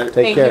weeks. Okay. Take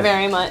Thank care. you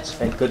very much.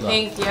 And good luck.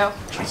 Thank you.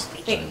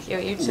 Thank you.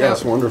 You too.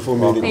 Yes, wonderful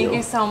meeting Thank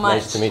you so much.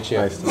 Nice to meet you.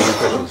 Nice to meet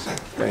you.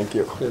 Thank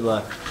you. Good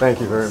luck. Thank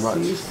you very much.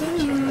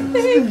 Thank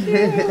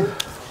you.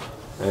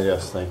 And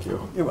yes, thank you.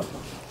 You're welcome.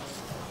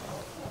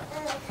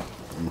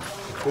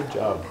 Good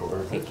job,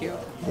 Corey. Thank you.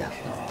 Yeah.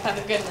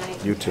 Have a good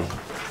night. You too.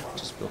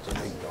 Just built a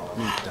big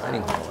new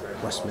dining hall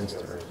at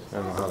Westminster. I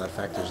don't know how that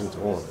factors into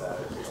all of that.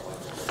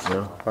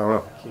 Yeah. I don't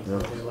know.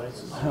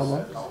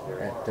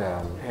 At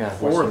Yeah.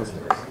 Westminster.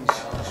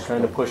 Just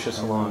trying to push us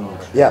along.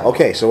 Yeah.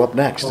 Okay. So up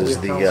next is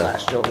the.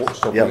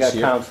 Still Yeah. We got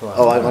here. council.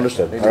 Oh, I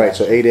understood. All right.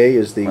 So 8A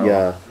is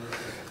the.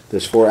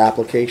 There's 4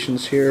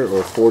 applications here,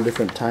 or 4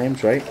 different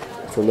times, right,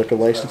 for liquor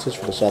licenses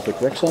for the Southwick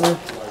Rec Center.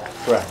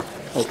 Correct.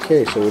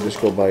 Okay. So we'll just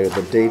go by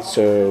the dates.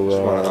 So.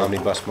 Want an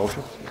omnibus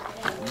motion?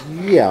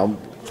 Yeah.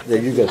 Yeah.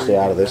 You guys stay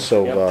out of this.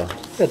 So.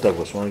 Yeah,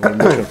 Douglas. Want to give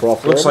a motion for all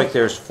 4? Looks like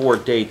there's 4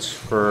 dates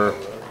for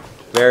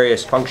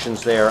various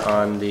functions there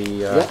on the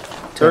Yep.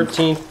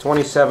 13th,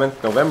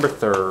 27th, November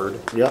 3rd,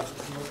 Yep.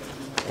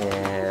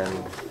 and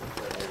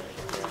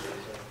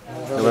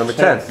November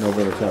 10th.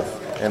 November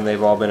 10th. And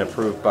they've all been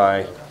approved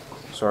by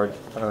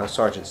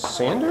Sergeant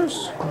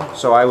Sanders.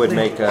 So I would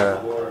make a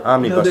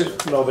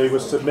omnibus. No, they were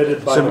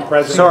submitted by the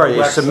president. Sorry, of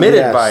they Rec Center. submitted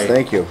Yes. by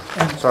Thank you.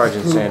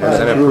 Sergeant Sanders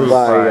and Approved approved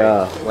by,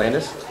 by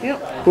Landis.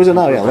 Who's it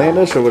now? Yeah,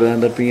 Landis, or would it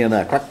end up being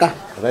Kraka?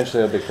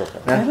 Eventually it'll be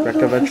Crooked. I Yeah, don't Kraka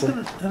know if he's eventually.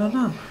 gonna, I don't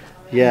know.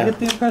 I Yeah. get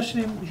the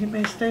impression he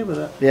may stay with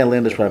it. Yeah,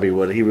 Landis probably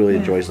would. He really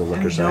enjoys the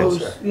liquor And he side.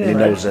 knows, And yeah, he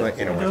knows it.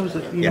 He knows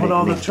it. You Yeah, want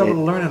all the he- trouble to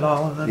learn it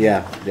all, and then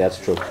Yeah, that's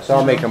true. So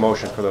I'll make a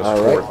motion for those All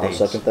 4 right, I'll dates.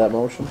 second that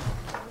motion.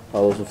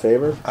 All those in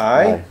favor?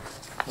 Aye.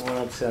 One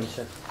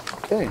abstention.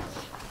 Okay.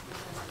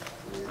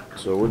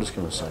 So we're just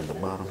gonna sign the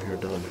bottom here,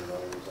 Doug.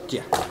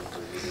 Yeah.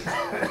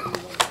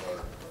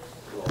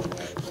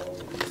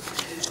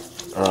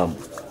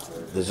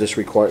 Does this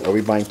require, are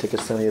we buying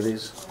tickets to any of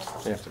these?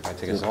 You have to buy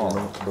tickets all.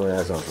 Oh, yeah,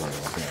 that's what I was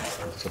wondering,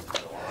 yeah. So,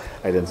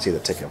 I didn't see the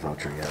ticket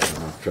voucher yet. I don't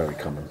know if it's already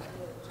coming.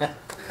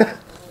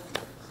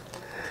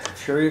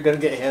 Sure you're gonna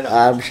get hit up.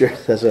 I'm sure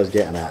that's what I was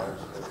getting at.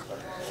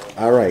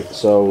 All right,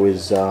 so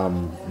is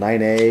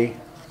 9A,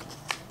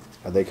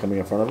 are they coming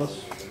in front of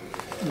us?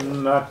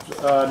 Not,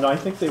 no, I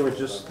think they were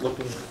just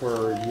looking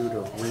for you to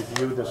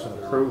review this and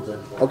approve it.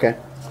 Okay.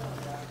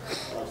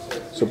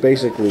 So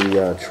basically,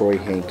 Troy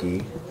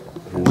Hankey,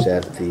 who's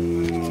at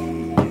the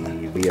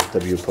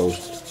VFW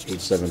Post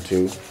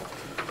 872,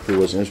 who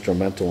was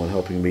instrumental in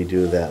helping me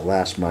do that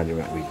last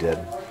monument we did,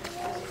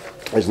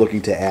 is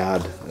looking to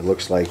add, it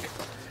looks like,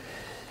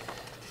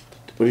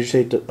 what did you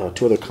say, 2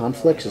 other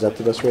conflicts? Is that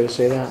the best way to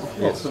say that?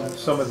 Well,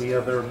 some of the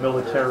other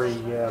military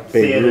Beirut,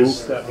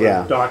 theaters that were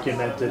yeah.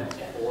 documented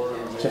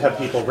to have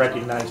people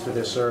recognized for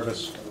their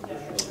service.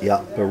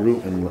 Yeah,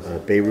 Beirut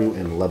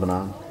and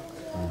Lebanon.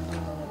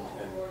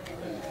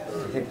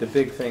 I think the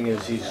big thing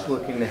is he's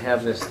looking to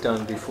have this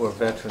done before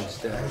Veterans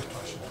Day.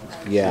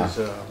 Yeah. Which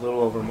is a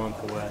little over a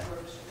month away.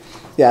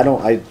 Yeah, you know,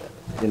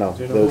 Do you know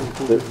who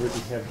the- would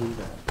have do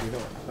that? You know,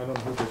 I don't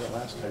know who did it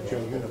last time. Joe,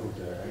 you know who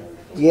did it,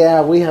 right?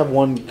 yeah, we have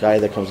one guy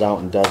that comes out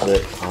and does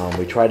it.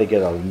 We try to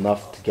get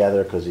enough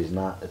together because it's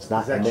not Is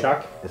that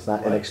Chuck? It's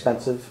not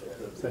inexpensive.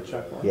 Is that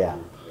Chuck? Yeah.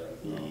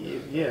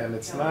 Yeah, and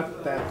it's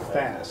not that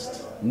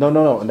fast.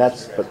 No, and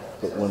that's but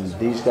when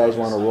these guys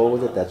want to roll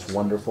with it, that's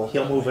wonderful.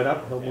 He'll move it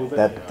up, he'll move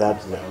it.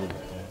 That's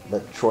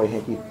let Troy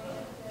Hickey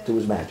do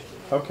his magic.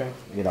 Okay.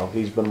 You know,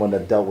 he's been one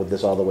that dealt with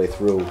this all the way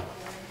through,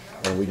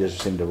 and we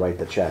just seem to write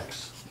the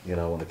checks. You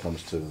know, when it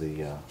comes to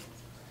the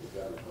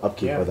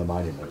upkeep Yeah. of the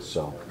monuments.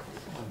 So,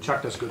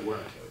 Chuck does good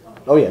work.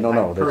 oh yeah, no, I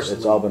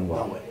it's all been personally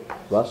well. know it.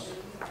 Russ,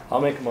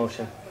 I'll make a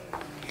motion.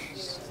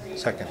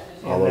 Second.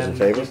 all And those in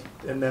then favor?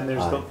 And then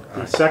there's the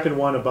Aye. second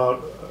one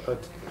about,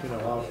 you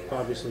know,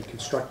 obviously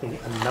constructing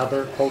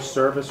another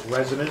post-service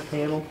resident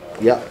panel.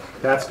 Yep.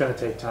 That's gonna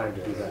take time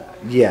to do that.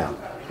 Yeah.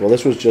 Well,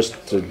 this was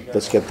just to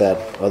let's get that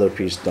other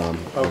piece done,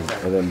 Okay.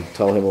 and then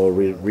tell him we'll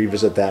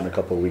revisit that in a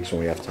couple of weeks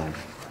when we have time.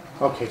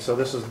 Okay, so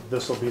this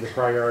will be the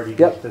priority, Yep.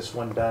 get this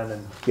one done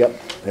and Yep.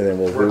 And then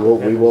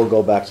we will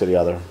go back to the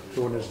other,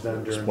 doing this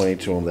vendor. explaining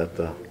to him that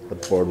the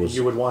board was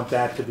You would want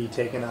that to be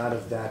taken out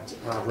of that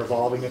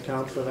revolving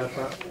account for that,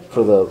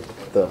 for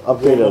the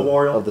upgrade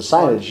Memorial of the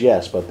signage,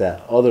 yes, but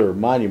that other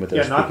monument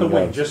yeah, they're not the speaking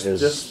wing, of just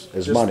is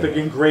the money.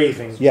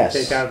 engraving. Yes,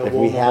 Take out of the if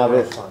War we have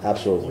Memorial it, Fund.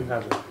 absolutely. We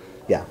have it.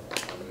 Yeah.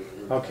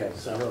 Okay,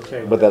 so I'm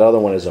okay. But that other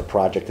one is a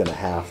project and a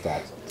half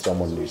that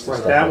someone needs to Right,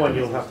 step that up one and-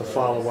 you'll have to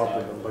follow up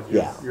with them, but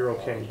Yeah. you're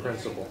okay in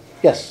principle.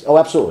 Yes, oh,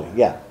 absolutely,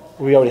 yeah.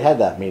 We already had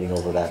that meeting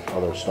over that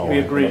other stone. We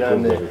agreed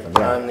on Approved the, everything,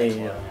 yeah. on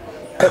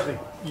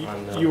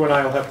the, You and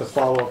I will have to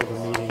follow up with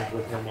a meeting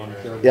with him on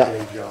during the Yeah,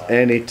 day job.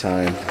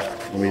 anytime.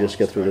 Let me just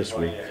get through this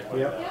week.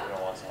 Yep.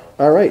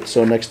 All right,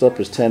 so next up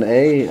is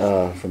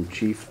 10A from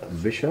Chief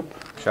Bishop.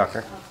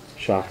 Shocker.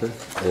 Shocker.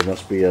 There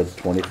must be a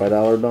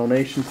 $25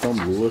 donation from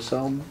Louise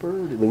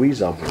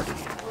Alberti.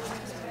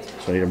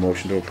 So I need a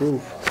motion to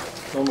approve.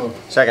 so moved.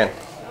 Second.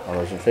 All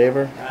those in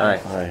favor? Aye.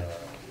 Aye.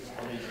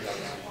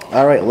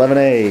 All right,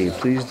 11A,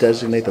 please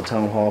designate the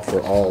town hall for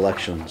all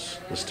elections.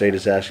 The state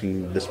is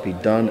asking this be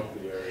done,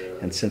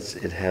 and since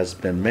it has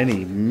been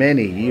many,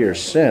 many years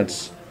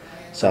since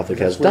Southwick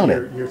has That's where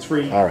done it. Your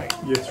three, All right.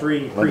 your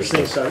three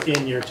precincts are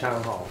in your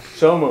town hall.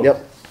 So moved.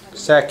 Yep.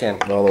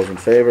 Second. All those in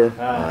favor?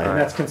 And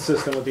that's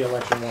consistent with the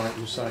election warrant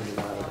you signed in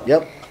Ireland.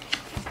 Yep.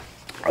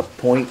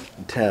 Appoint,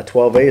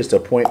 12A is to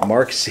appoint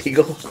Mark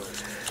Siegel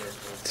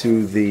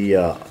to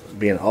the,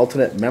 be an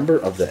alternate member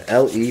of the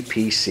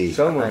LEPC.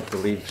 So I moved.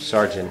 believe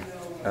Sergeant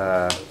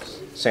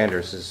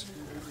Sanders is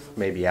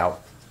maybe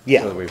out.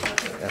 Yeah. So we've-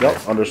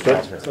 Yep,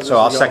 understood. So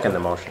I'll second the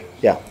motion.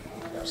 Yeah.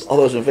 All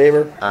those in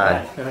favor?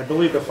 Aye. And I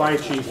believe the fire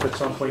chief at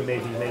some point may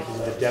be making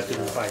the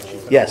deputy fire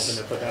chief. an Yes.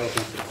 alternate, But that'll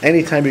be,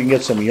 Anytime you can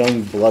get some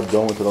young blood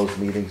going to those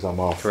meetings, I'm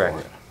all for Correct.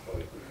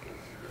 it.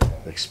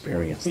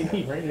 Experience that.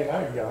 Randy and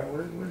I are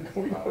going,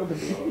 we go to the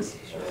meetings.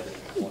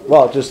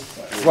 Well, just,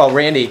 Well,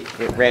 Randy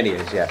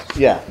is, yes.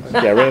 yeah,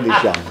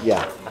 Randy's young,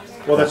 yeah.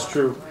 Well, that's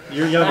true.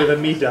 You're younger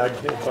than me, Doug,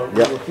 but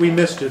Yep. we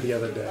missed you the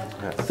other day.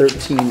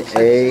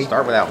 13A,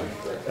 Start without me.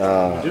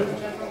 You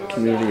do?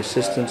 Community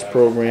Assistance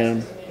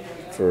Program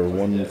for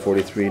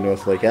 143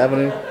 North Lake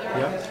Avenue.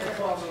 Yep.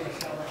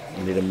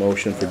 Need a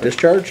motion for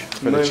discharge?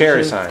 For the chair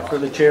to sign. For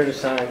the chair to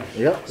sign.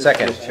 Yep.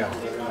 Second.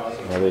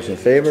 All those in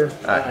favor?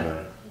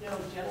 Aye.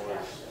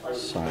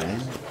 Sign,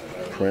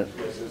 print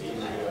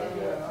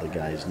the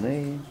guy's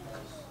name.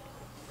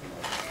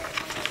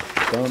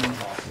 Done.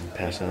 And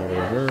pass it over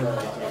to her.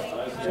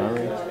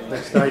 Sorry.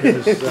 Next item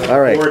is, All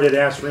right. the board had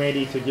asked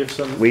Randy to give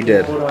some We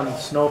did. input on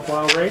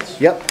snowplow rates.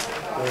 Yep,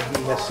 And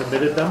he has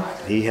submitted them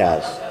he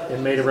has.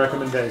 and made a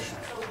recommendation.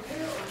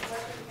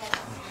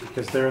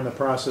 Because they're in the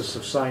process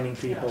of signing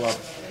people up.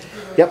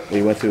 Yep,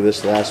 we went through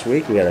this last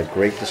week. We had a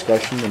great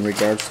discussion in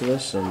regards to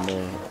this, and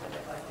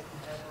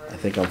I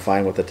think I'm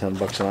fine with the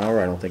 $10 an hour.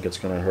 I don't think it's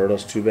going to hurt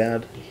us too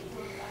bad.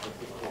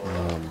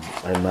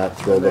 I'm not And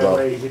thrilled that about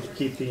way you could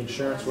keep the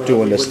insurance. where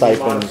doing we the wouldn't be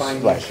stipends,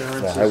 modifying right,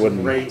 insurances I wouldn't-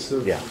 and rates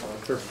of, yeah.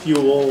 for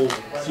fuel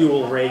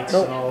rates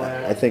and all I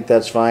that. think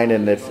that's fine,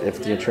 and if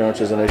the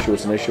insurance is an issue,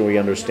 it's an issue. We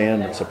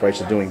understand it's the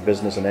price of doing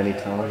business in any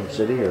town or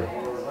city or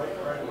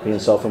being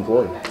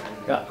self-employed.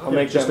 Yeah, I'll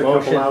make Just that a couple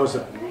motion. hours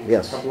of,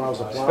 Yes. couple hours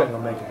of plowing will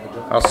make it. a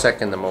difference. I'll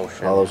second the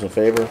motion. All those in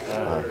favor?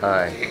 Aye.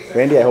 Aye.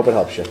 Randy, I hope it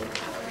helps you.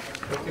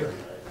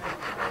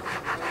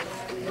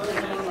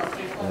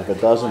 And if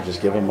it doesn't,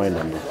 just give him my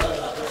number.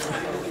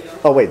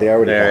 Oh, wait, they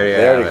already There called. you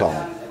They already have it.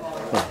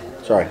 called me.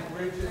 Oh, sorry.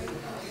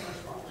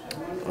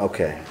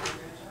 Okay.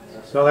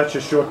 So that's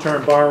your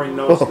short-term borrowing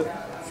notes. Oh,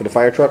 for the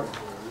fire truck?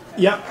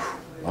 Yep,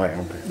 All right,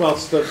 okay. well,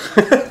 it's the,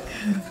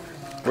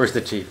 Where's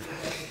the chief?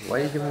 Why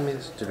are you giving me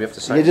this? Did we have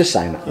to sign? You just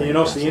sign it. you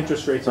notice the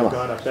interest rates have Come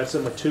on. gone up. That's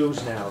in the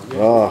twos now.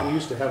 Oh, We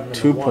used to have them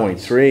in the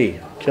ones. 2.3,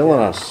 killing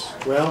us.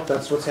 Well,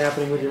 that's what's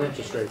happening with your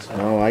interest rates now.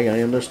 Oh, I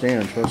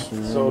understand, trust me.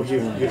 I So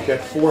understand. you've got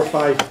 4 or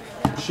 5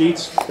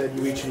 sheets that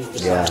you each need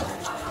to Yeah. sign.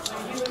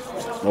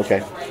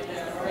 Okay.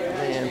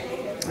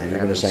 And you're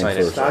gonna sign Sign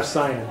it. first. Start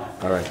signing.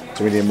 All right,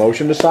 so we need a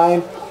motion to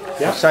sign?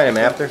 Yep. Sign him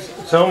after.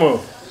 So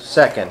moved.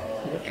 Second.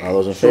 All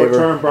those in favor?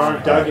 Short-term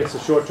borrowing, Doug, it's a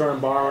short-term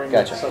borrowing.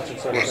 Gotcha. Such and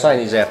such. We'll sign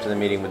these after the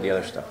meeting with the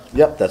other stuff.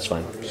 Yep, that's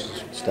fine.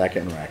 Stack it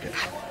and rack it.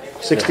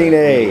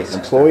 16A,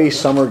 employee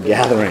summer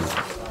gathering.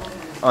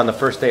 On the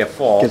first day of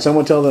fall. Can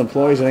someone tell the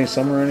employees it ain't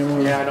summer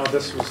anymore? Yeah, I know,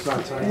 this was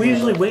not time. We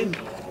usually wait,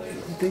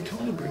 they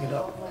told me to bring it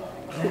up.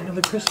 On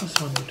the Christmas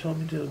one, they told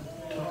me to.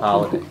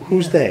 Holiday.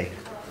 Who's they?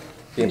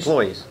 The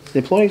employees. The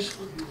employees?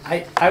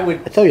 I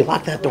would I tell you,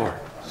 lock that door.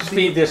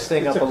 speed this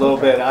thing up a little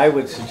bit. I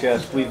would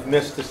suggest we've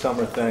missed the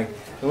summer thing,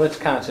 and let's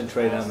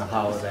concentrate on the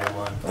holiday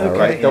one. All Okay.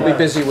 right. They'll be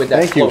busy with that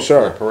Thank you, float for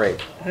sir. the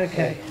parade.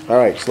 Okay. All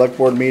right, select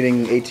board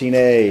meeting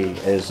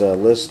 18A is a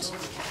list.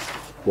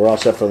 We're all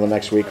set for the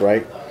next week,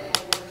 right?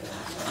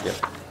 Yep.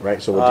 Right,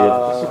 so we'll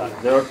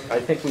I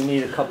think we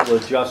need a couple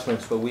of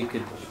adjustments, but we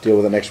could deal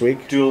with it next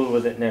week? deal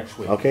with it next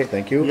week. Okay,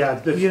 thank you.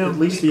 Yeah, You don't- at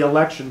least the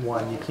election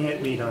one, you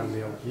can't meet on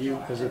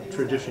as a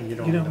tradition, you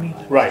don't. You don't mean.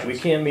 Right, we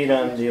can't meet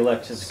on the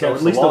elections So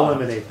against at least the law.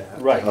 eliminate that.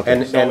 Right, Okay.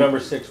 And- and November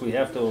 6th, we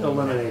have to eliminate.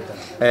 Eliminate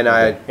that. And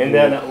I. And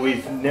then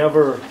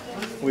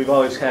we've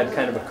always had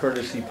kind of a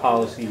courtesy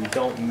policy, we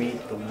don't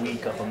meet the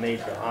week of a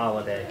major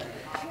holiday.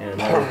 And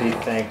that would be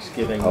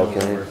Thanksgiving,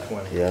 November Okay,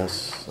 20th.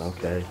 yes,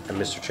 okay, And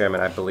Mr. Chairman,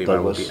 I believe I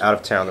will Douglas. be out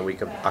of town the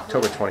week of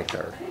October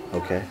 23rd.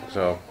 okay.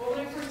 So,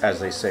 as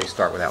they say,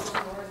 start without.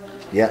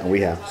 Yeah,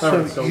 we have. All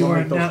right, so you we'll are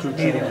make those not two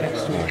meeting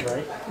changes, next week.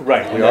 right?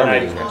 Right. We are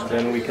meeting next week.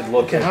 Then we could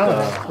look Okay, at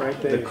holiday.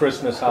 Right, the Dave?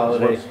 Christmas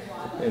holiday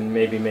and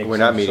maybe make. We're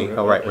not some meeting, sort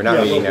oh, of- right, we're not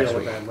Yeah, meeting we'll next deal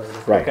week. with that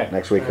later. Right, Okay.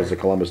 next week is the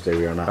Columbus Day,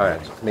 we are not. All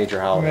right, it's major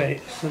holiday.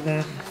 Right, so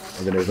then,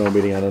 And then there's no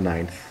meeting on the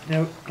 9th.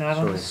 no, not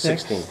So on the it's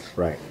 6th. 16th.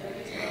 Right.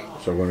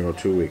 So we're gonna go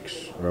 2 weeks.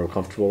 Are we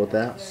comfortable with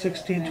that?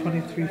 16,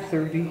 23,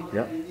 30,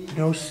 Yep.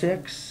 no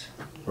 6,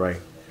 Right.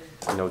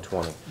 No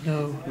 20.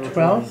 no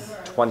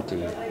 12th, 20.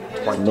 No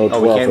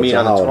Oh, we 12th, can't it's meet a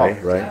on the holiday,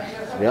 12th. right?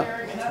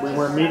 Yep. We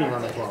weren't meeting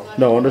on the 12th.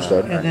 No,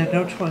 understood. and then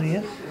no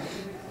 20th,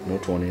 No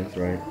 20th,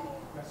 right?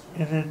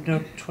 and then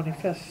no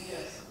 25th.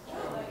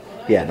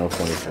 Yeah, no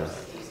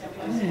 25th.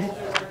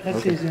 That's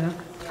Okay. easy enough.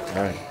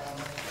 All right.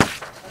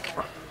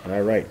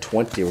 All right,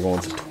 20, we're going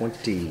to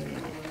 20.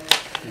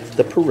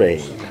 The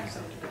parade.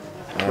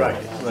 Right,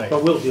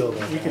 but we'll deal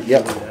with it. We can deal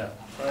Yep. with that.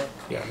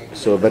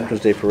 So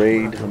Veterans Day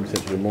Parade,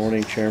 good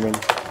morning, Chairman.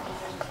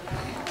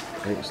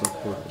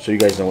 So you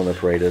guys know when the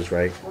parade is,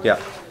 right? Yeah.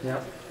 Yeah.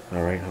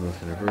 All right,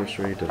 100th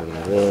anniversary,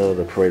 da-da-da-da.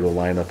 The parade will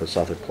line up at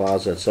Southwick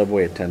Plaza at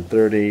Subway at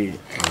 10:30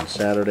 on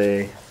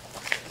Saturday.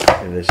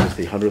 And this is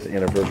the 100th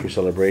anniversary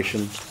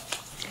celebration.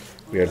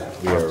 We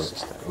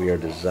are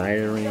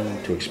desiring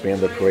to expand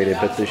the parade a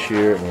bit this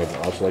year, and we'd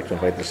also like to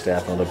invite the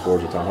staff and other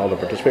boards of town hall to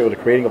participate with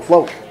creating a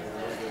float.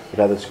 We've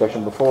had this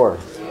discussion before,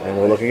 and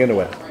we're looking into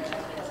it.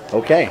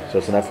 Okay, so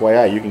it's an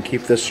FYI. You can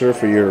keep this, sir,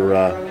 for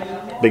your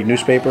big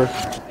newspaper.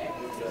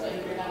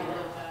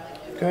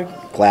 Good,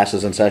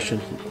 Classes in session.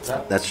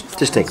 That's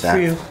just take that.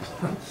 for you.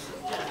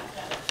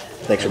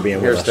 Thanks for being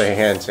with Here's us. the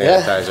hand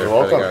Yeah, sanitizer you're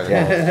for the welcome.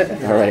 guys.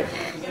 Yeah. All right.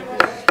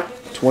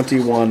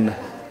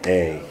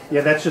 21A.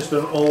 Yeah, that's just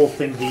an old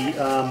thing.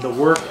 The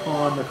work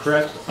on the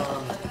correct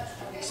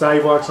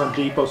sidewalks on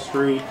Depot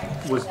Street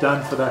was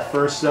done for that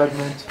first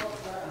segment.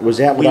 Was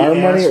that with We our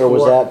money, or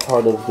was asked that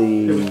part of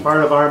It was the?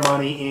 part of our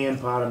money and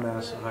part of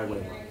Mass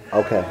Highway money.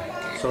 Okay.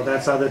 So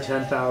that's other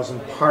 10,000,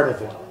 part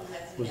of it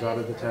was out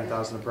of the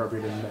 10,000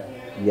 appropriated in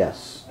May.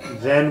 Yes.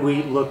 Then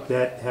we looked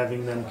at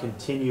having them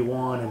continue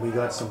on, and we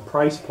got some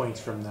price points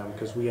from them,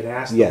 because we had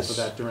asked them Yes.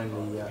 for that during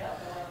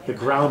the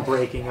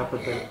groundbreaking up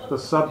at the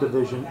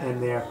subdivision,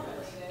 and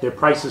their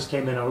prices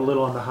came in a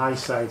little on the high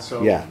side,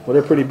 so. Yeah. Well,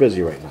 they're pretty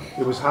busy right now.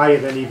 It was higher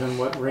than even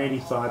what Randy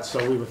thought,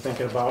 so we were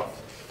thinking about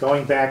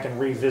going back and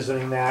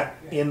revisiting that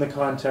in the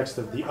context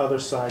of the other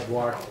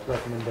sidewalk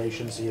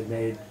recommendations he had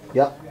made,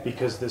 Yep.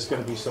 because there's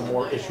gonna be some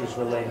more issues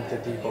relating to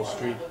Depot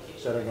Street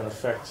that are gonna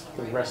affect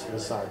the rest of the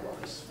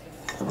sidewalks.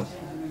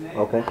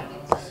 Okay.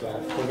 So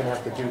we're gonna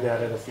have to do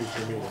that at a future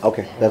meeting.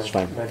 Okay, that's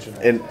fine. Mention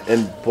that.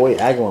 And boy,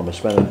 Agawam is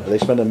spending. Are they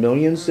spending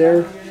millions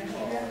there?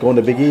 Going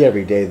to Big E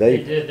every day. They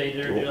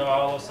did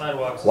all the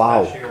sidewalks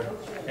Wow. last year.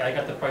 Yeah, I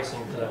got the pricing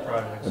for that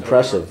project. So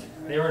Impressive.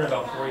 They were at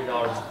about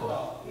 $40 a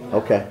foot.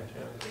 Okay.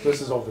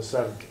 This is over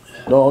 70.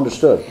 No,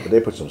 understood. But they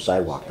put some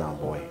sidewalk down,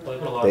 boy. Well, they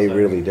put a lot They of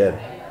really did.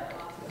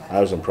 I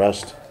was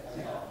impressed.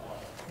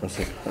 I was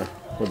like,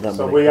 where'd that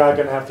So money we come are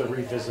from? gonna have to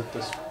revisit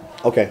this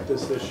Okay,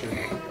 year.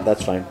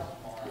 that's fine.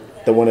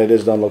 The one that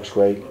is done looks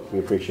great. We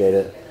appreciate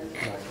it.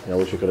 I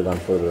wish we could have done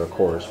further, of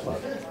course, but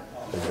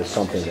there's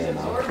something there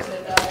now.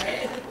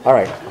 All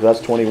right, so that's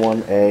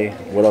 21A.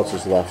 What else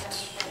is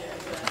left?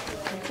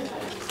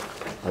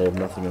 I have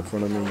nothing in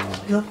front of me.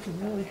 Nothing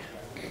really.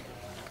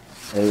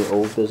 Any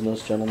old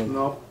business, gentlemen?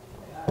 No,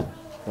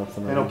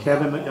 Nothing. I know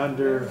Kevin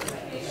under,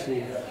 let's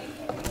see.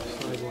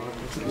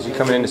 Is he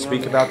coming in to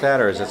speak about that,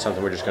 or is that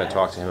something we're just gonna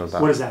talk to him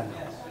about? What is that?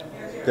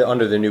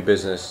 Under the new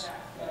business.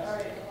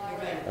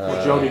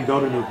 Well, Joe didn't go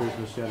to new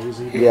business yet, is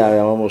he? Yeah,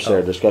 I'm almost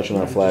there. Discussion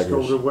on Just go to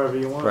flaggers. wherever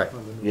you want. Right.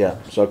 Yeah,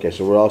 so okay,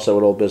 so we're all set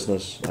with old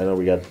business. I know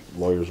we got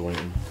lawyers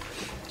waiting.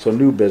 So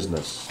new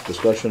business,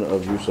 discussion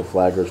of use of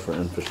flaggers for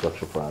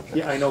infrastructure projects.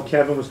 Yeah, I know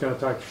Kevin was gonna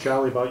talk to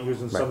Charlie about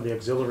using some of the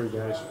auxiliary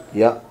guys.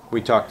 Yep,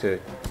 We talked to,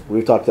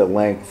 we've talked at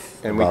length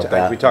and about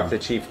that. we talked to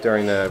the chief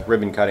during the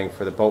ribbon cutting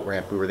for the boat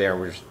ramp. We were there,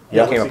 and we just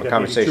Yeah. came up Maybe with a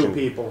conversation. 2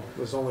 people,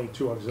 there's only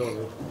 2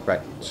 auxiliary.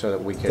 Right, so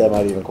that we That could,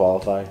 might even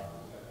qualify.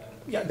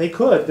 Yeah, they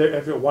could,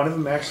 if one of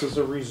them acts as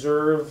a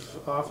reserve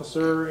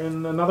officer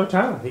in another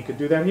town, he could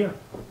do that here.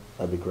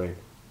 That'd be great.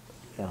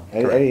 Yeah,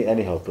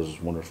 any help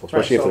is wonderful,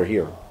 especially if so- they're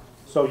here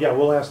So, yeah,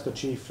 we'll ask the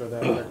chief for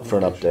that. for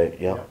an recommendation.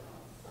 update,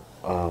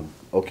 yeah.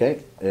 Okay,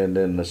 and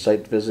then the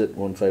site visit,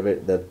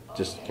 158, that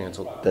just,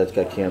 canceled. that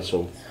got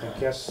canceled I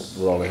guess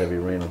with all the heavy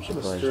rain, I'm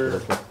surprised. but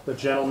okay. the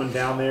gentleman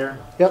down there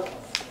Yep,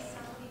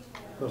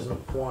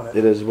 doesn't want it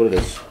it. is what it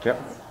is.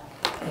 Yep.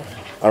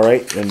 All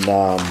right, and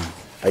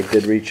I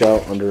did reach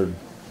out under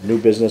new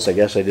business, I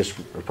guess I just,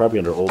 or probably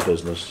under old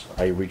business,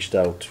 I reached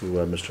out to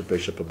Mr.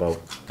 Bishop about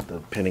the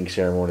pinning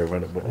ceremony.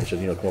 I said,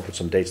 come up with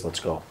some dates, let's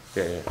go.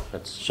 Yeah,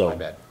 that's So- my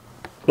bad.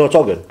 No, it's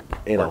all good,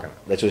 Working.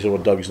 That's just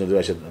what Doug's gonna do.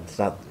 I said, it's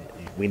not,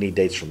 we need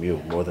dates from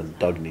you more than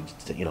Doug needs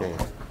to, Yeah.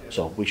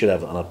 So we should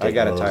have an update. I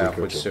gotta in tie another up week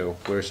or with two.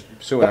 Sue.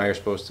 Sue and I are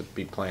supposed to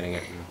be planning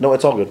it. and- No,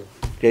 it's all good.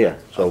 Yeah,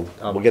 so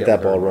I'll we'll get get that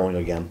with her. ball rolling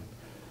again.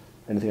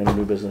 Anything on the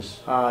new business?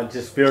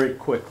 Just very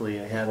quickly,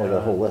 I had. Oh, the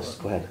whole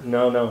list, go ahead.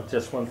 No,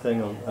 just one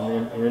thing,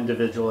 an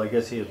individual, I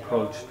guess he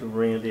approached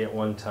Randy at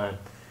one time.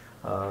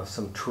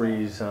 some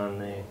trees on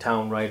the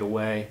town right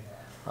away,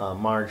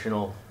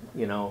 marginal.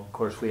 You know, of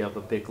course, we have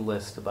a big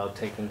list about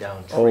taking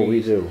down trees. Oh,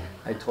 we do.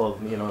 I told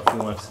him, you know, if he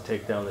wants to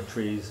take down the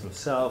trees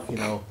himself, you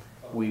know,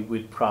 we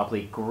would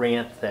probably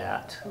grant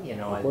that. You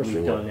know, Of course we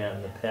we've would. done that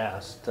in the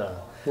past.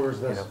 Where's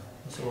You this? know,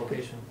 What's the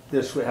location?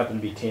 this would happen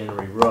to be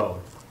Tannery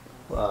Road.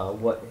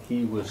 What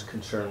he was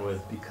concerned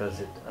with,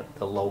 because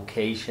the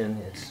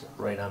location, it's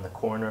right on the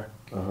corner.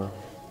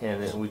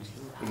 And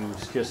he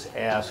was just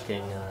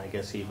asking, I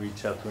guess he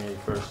reached out to Randy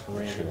first, and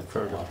Randy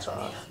referred him to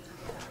us,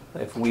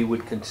 if we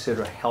would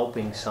consider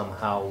helping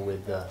somehow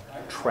with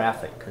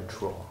traffic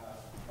control.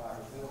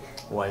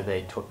 Why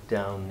they took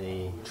down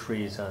the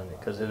trees on it,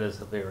 because it is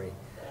a very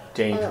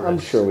dangerous. I'm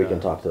sure we can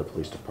talk to the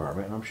police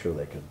department, and I'm sure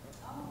they could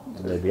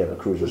maybe have a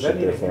cruiser Does that sit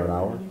there need a for an hearing?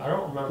 hour. I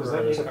don't remember Does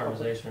that this need a public-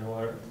 conversation,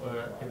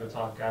 what, people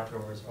talk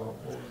afterwards, but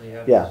what was the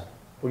address? Yeah,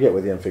 we'll get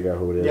with you and figure out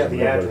who it is Yeah, and the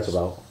what address. it's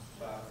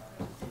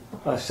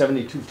about.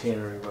 72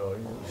 Tannery Road,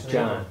 it was His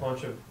name was John. a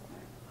bunch of,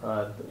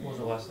 Uh, what was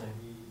the last name?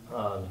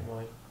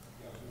 Like,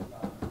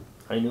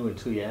 I knew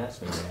until you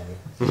asked me,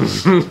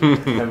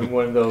 Randy. Having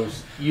one of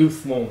those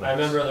youth moments. I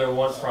remember there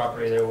one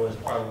property, there was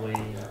probably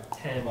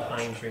 10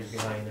 pine trees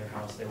behind their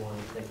house, they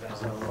wanted to take that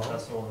down,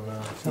 that's the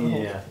one Yeah.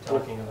 you're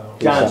talking about.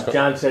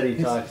 John said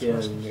he talked to you.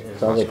 and-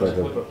 Sounds like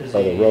Is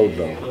by the he- road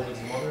though. live with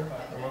his mother?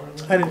 Her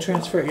mother I didn't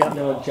transfer it yet.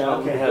 No,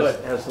 John Okay, has,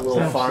 good. has a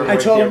little farm I right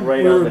told there, him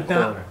right we on were the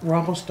not, corner. we're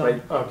almost done.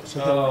 Right.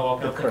 Okay. Oh,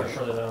 okay, I'm thinking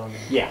further down.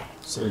 Yeah.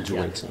 So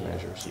weights and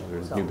measures,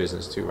 new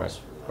business too, right?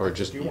 Or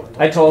just,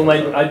 I told him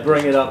I'd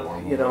bring it up,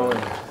 you know,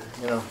 and,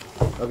 you know,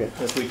 Okay.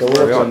 if we So could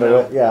we'll work look on into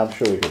that. it. Yeah, I'm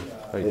sure we could.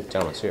 like,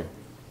 gentlemen's here.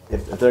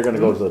 If they're gonna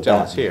go to the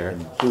John's bat here.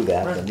 and do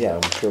that, then yeah,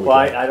 I'm sure we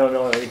Well, can. I don't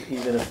know,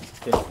 even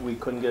if we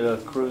couldn't get a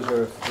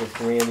cruiser, if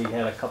Randy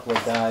had a couple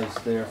of guys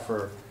there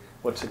for,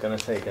 what's it gonna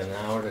take, an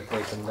hour to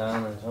take them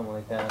down or something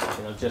like that?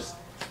 You know, just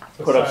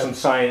put up some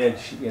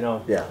signage, you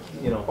know. Yeah.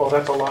 You know. Oh,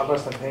 that's a lot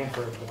less than paying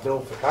for the bill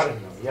for cutting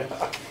them, yeah.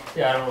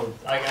 Yeah, I don't know,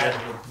 I had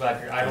to look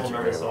back, I don't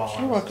remember this at all.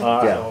 You're welcome. So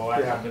I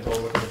Yeah. have to go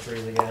look at the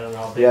trees again and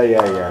I'll. Yeah.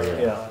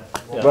 Yeah.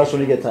 Russ,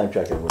 when you get time,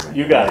 check in with me.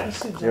 You got it.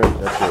 That's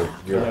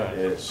your,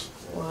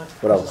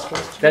 what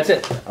else? That's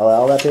it.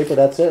 All that paper,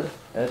 that's it?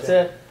 That's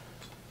it.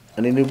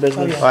 Any new Oh,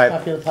 business? yeah,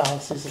 copy of the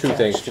policies. Two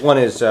attached. things. One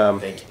is,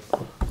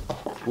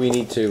 we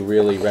need to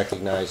really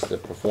recognize the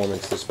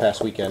performance this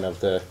past weekend of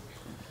the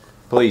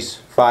police,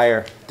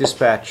 fire,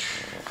 dispatch,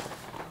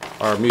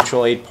 our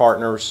mutual aid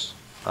partners.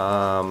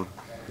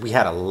 We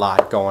had a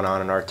lot going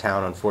on in our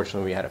town.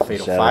 Unfortunately, we had a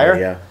fatal Saturday, fire.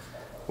 Yeah.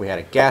 We had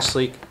a gas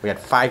leak. We had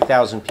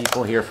 5,000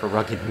 people here for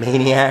Rugged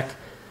Maniac.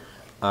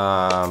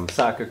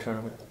 Soccer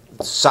tournament.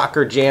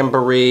 Soccer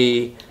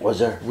jamboree. Was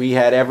there? We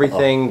had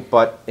everything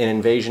but an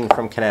invasion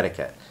from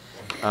Connecticut.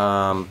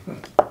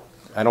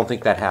 I don't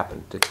think that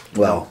happened.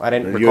 Well, I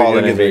didn't you- recall you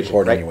an give the invasion.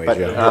 report right? anyways, But,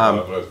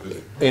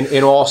 yeah.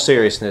 in all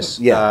seriousness,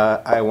 Yeah.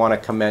 I want to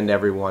commend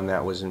everyone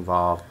that was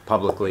involved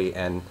publicly,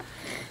 and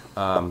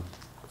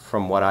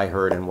from what I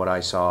heard and what I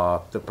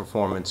saw, the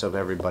performance of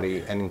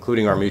everybody, and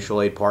including our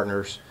mutual aid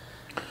partners,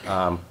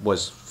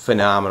 was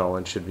phenomenal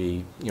and should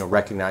be,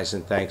 recognized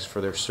and thanks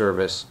for their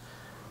service.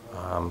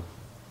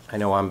 I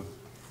know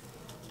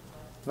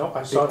No,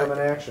 I saw them in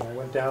action, I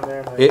went down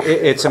there and I.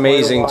 It's for quite a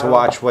amazing to while.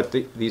 watch what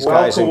these Well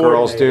guys and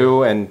girls do,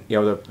 coordinated.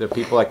 and the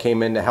people that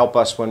came in to help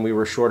us when we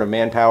were short of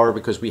manpower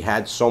because we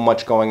had so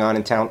much going on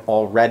in town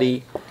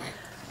already.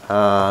 It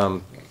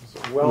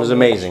was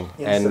amazing,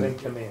 and Incident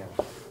command.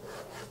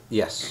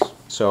 yes,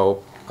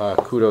 so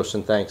kudos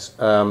and thanks.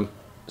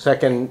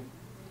 Second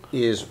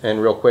is,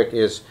 and real quick,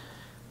 is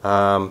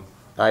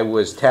I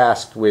was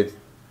tasked with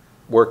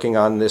working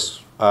on this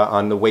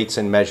on the weights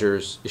and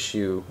measures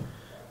issue.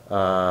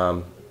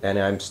 And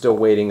I'm still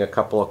waiting a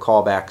couple of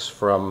callbacks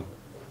from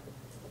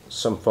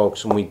some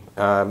folks. And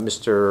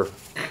Mr.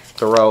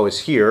 Thoreau is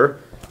here,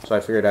 so I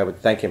figured I would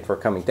thank him for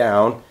coming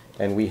down.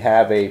 And we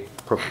have a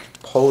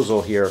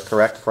proposal here,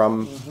 correct,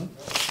 from,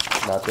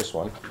 not this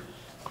one,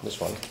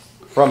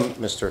 from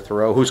Mr.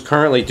 Thoreau, who's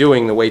currently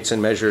doing the weights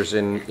and measures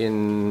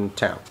in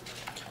town.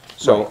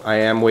 So I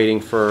am waiting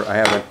for, I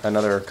have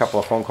another couple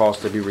of phone calls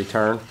to be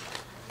returned,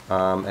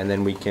 and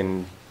then we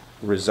can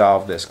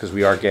resolve this, because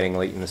we are getting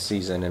late in the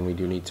season and we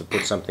do need to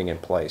put something in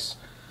place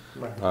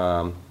Right.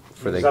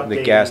 for He's the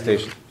updating gas you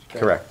station. that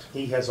Correct,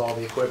 He has all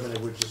the equipment,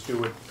 it would just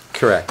do it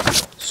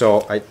correct.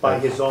 So by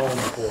his own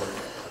accord.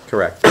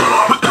 correct.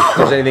 If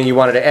there's anything you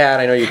wanted to add,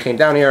 I know you came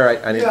down here,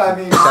 I Yeah, I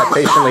mean- sat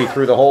patiently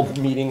through the whole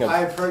meeting of,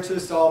 I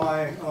purchased all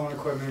my own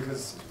equipment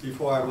because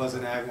before I was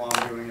an ag law,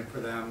 I'm doing it for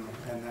them,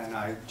 and then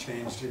I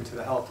changed into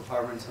the health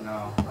department, so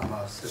now I'm an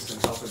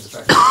assistant health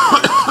inspector.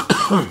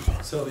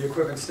 So the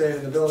equipment stayed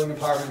in the building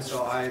department,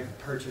 so I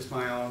purchased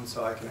my own,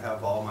 so I can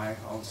have all my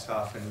own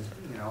stuff and,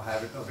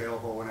 have it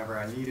available whenever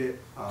I need it.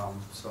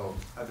 So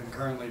I've been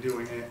currently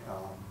doing it.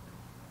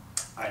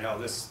 I know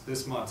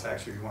this month's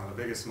actually one of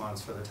the biggest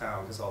months for the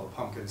town because all the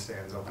pumpkin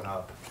stands open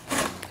up.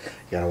 You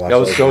gotta watch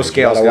Those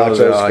scales You gotta watch go, those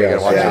you gotta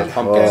scales. watch Yeah, those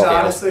pumpkin and scales.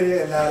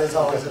 honestly, and that is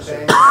always a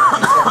thing. When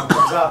someone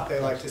comes up, they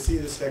like to see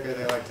the sticker,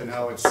 they like to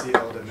know it's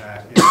sealed and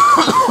that,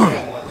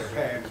 what they're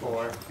paying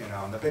for,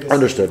 town. The biggest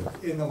Understood.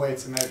 thing in the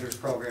weights and measures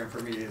program for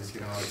me is,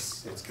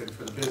 it's good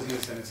for the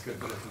business and it's good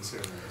for the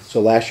consumers.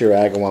 So last year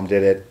Agawam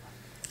did it.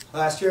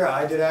 Last year,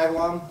 I did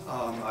Agawam.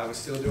 I was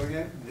still doing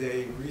it.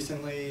 They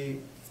recently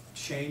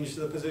changed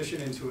the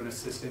position into an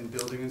assistant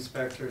building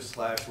inspector /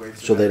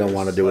 weights. So they don't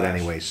want to do it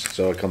anyways.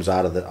 So it comes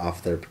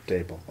off their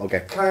table.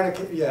 Okay. Kind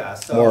of, yeah.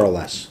 So, More or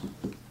less.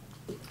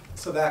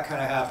 So that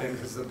kind of happened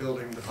because the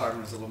building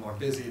department was a little more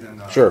busy than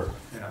the. Sure.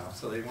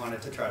 So they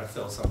wanted to try to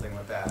fill something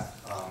with that.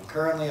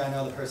 Currently, I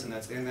know the person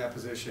that's in that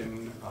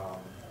position.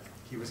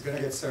 He was going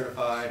to get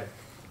certified.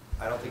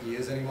 I don't think he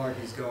is anymore.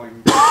 He's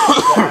going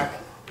back.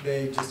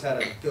 They just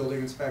had a building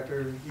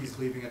inspector. He's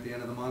leaving at the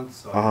end of the month,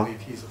 so I believe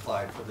he's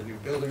applied for the new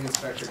building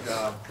inspector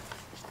job,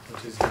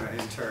 which is going to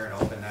in turn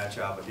open that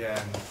job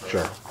again.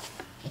 Sure.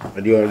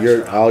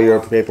 And all your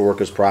paperwork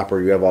is proper.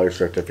 You have all your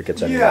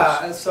certificates anyways.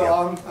 Yeah, and so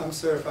I'm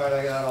certified.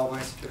 I got all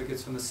my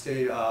certificates from the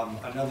state.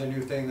 Another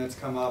new thing that's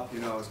come up,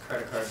 is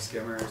credit card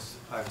skimmers.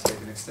 I've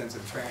taken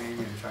extensive training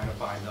in trying to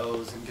find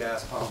those in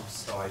gas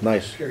pumps. So I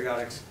do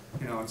periodic,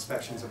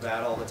 inspections of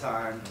that all the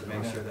time to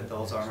make sure that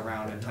those aren't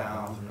around in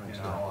town.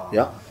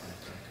 Yeah.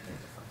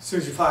 As soon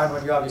as you find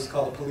one, you obviously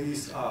call the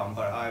police.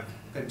 But I've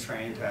been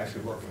trained to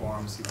actually look for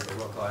them, see what they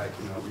look like.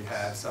 We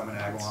had some in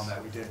Agawam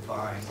that we did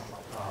find.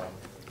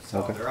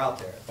 So they're out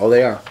there. Oh,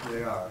 they are.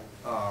 They are.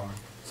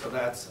 So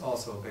that's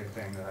also a big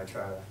thing that I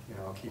try to,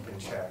 keep in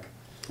check.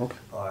 Okay.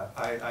 But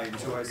I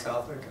enjoy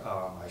Southwick.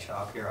 I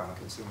shop here. I'm a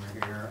consumer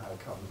here. I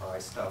come buy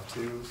stuff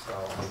too. So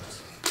I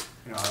just,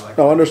 I like.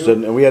 No, understood.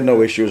 And we had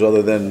no issues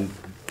other than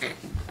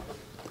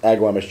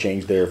Agawam has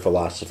changed their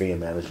philosophy and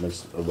management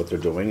of what they're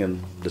doing,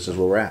 and this is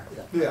where we're at.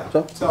 Yeah.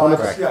 So I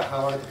like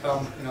to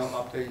come,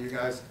 update you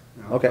guys.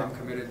 Okay. I'm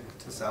committed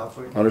to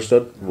Southwick.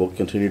 Understood. We'll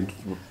continue.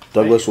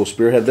 Douglas will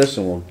spearhead this,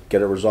 and we'll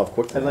get it resolved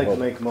quickly. I'd like to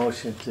make a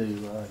motion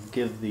to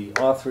give the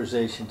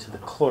authorization to the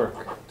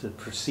clerk to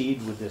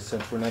proceed with this,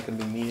 since we're not going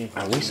to be meeting.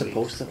 Are we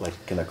supposed to,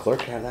 can a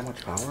clerk have that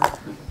much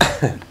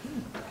power?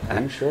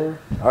 Are you sure?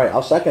 All right,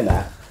 I'll second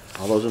that.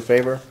 All those in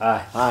favor?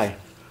 Aye. Aye.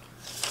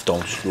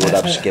 Don't screw it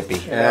up, Skippy.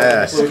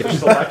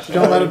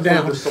 Don't let him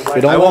down.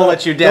 I won't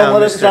let you down,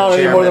 Don't let us Mr. down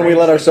any more than we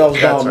let ourselves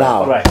That's down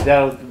now. Right.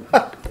 Now,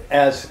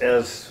 as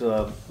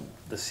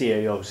the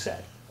CAO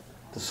said,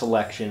 the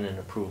selection and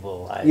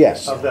approval.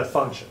 Yes. Of that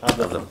function.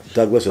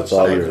 Douglas, it's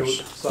all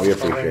yours. We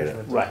appreciate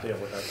it. Right. Deal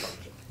with that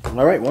function.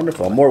 All right,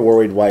 wonderful. I'm more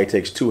worried why it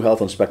takes 2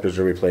 health inspectors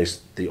to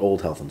replace the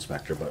old health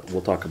inspector, but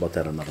we'll talk about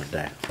that another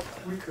day.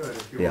 We could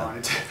if you Yeah.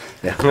 wanted to.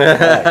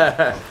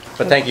 Yeah.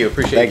 But thank you,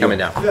 appreciate Thank you coming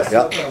you. down. Yes,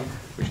 Yep. no problem.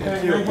 Can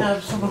I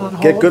have someone on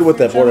hold? Get good with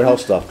that for Board of each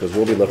Health stuff, because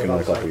we'll be looking in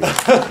a couple of years.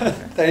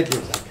 Thank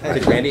you.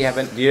 Did Randy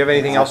do you have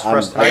anything else for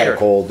us I tonight? got a or-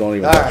 cold, don't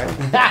even All touch right.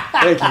 me.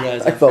 Thank you,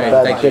 guys. I felt Hey,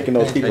 bad thank you. kicking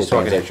those people's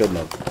Nice talking hands, to I you.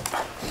 shouldn't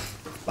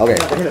have. Okay,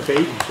 And a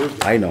baby too.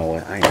 I know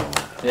it, I know it,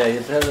 Yeah, you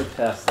better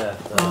pass that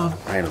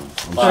I know.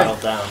 I'm bottle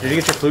sorry. down. Did you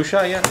get your flu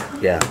shot yet?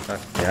 Yeah,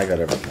 I got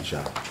everything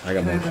shot. I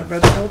got Can I have motion. that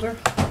bread folder?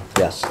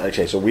 Yes,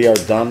 okay, so we are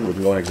done, we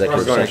can go in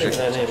executive We're going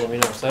session. Let me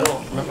know, 'cause I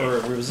don't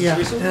remember, was this Yeah,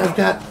 recent? and I've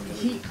got,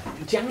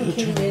 Johnny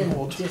came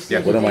in just Yeah,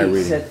 the what other am I day,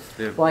 reading? said,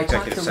 The well, I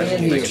talked to executive session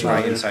Randy thing is about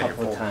right it a inside your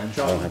couple of folder. times.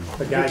 John,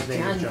 the guy's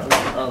name is John,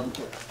 John.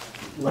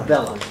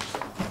 Labella.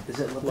 Is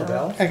it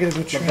Labella? I gotta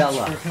go transfer him.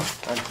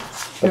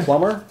 Labella. The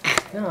plumber?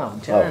 No,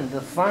 John,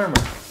 the farmer,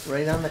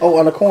 right on the. Oh,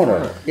 on the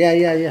corner. Yeah,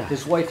 yeah, yeah.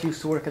 His wife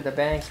used to work at the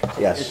bank.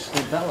 Yes. It's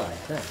Labella,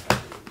 I think.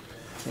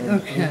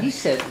 And Okay. he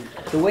said,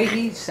 the way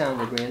he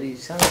sounded, Randy, he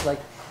sounded like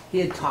he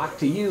had talked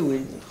to you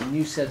and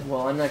you said,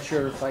 well, I'm not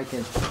sure if I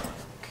can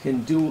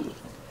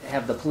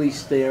have the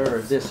police there or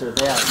this or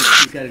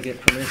that. You gotta get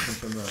permission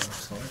from the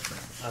selectmen.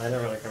 I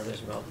never had a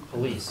conversation about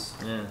police.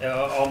 Yeah.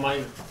 All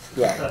my.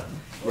 Yeah.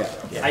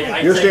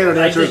 Your standard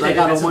answer is, "I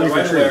got no money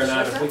for trees."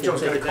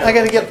 I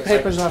gotta get the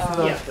papers off of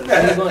the,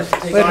 He wants to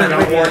take Wait a on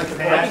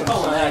minute.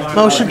 board.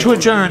 motion to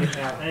adjourn.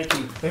 Thank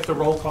you. We have to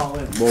roll call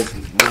in. Go to Do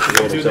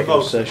the executive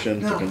vote.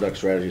 session to No. conduct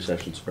strategy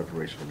sessions,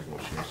 preparation for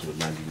negotiations with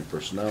non-union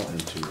personnel,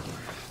 and to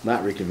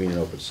not reconvene in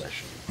open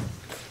session.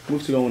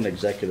 Move to go into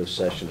executive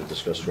session to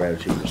discuss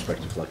strategy with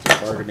respect to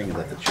collective bargaining, and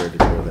that the chair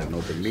declare that an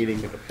open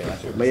meeting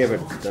may have a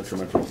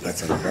detrimental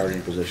effect on the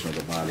bargaining position of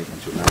the body,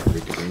 and to not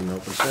reconvene in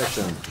open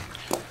session.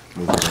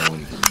 Move to go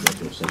into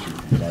executive session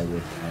to comply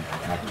with and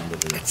act under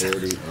the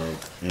authority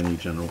of any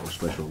general or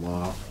special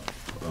law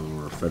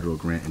or federal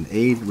grant and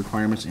aid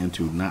requirements, and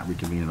to not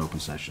reconvene in open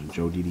session.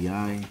 Joe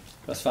DDI.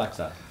 Russ Fox,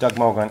 aye. Doug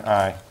Mogul,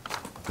 aye.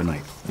 Good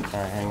night. All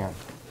right, hang on.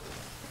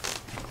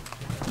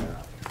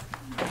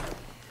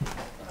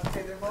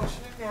 Okay, they're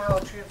motioning now, I'll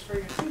transfer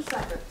you 2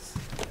 seconds.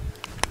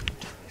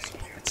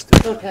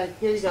 Okay,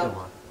 here you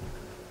go.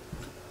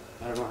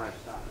 I don't know how to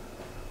stop.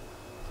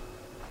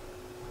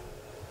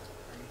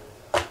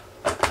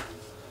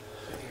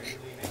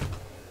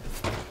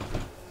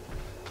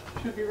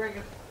 Should be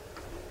ringing.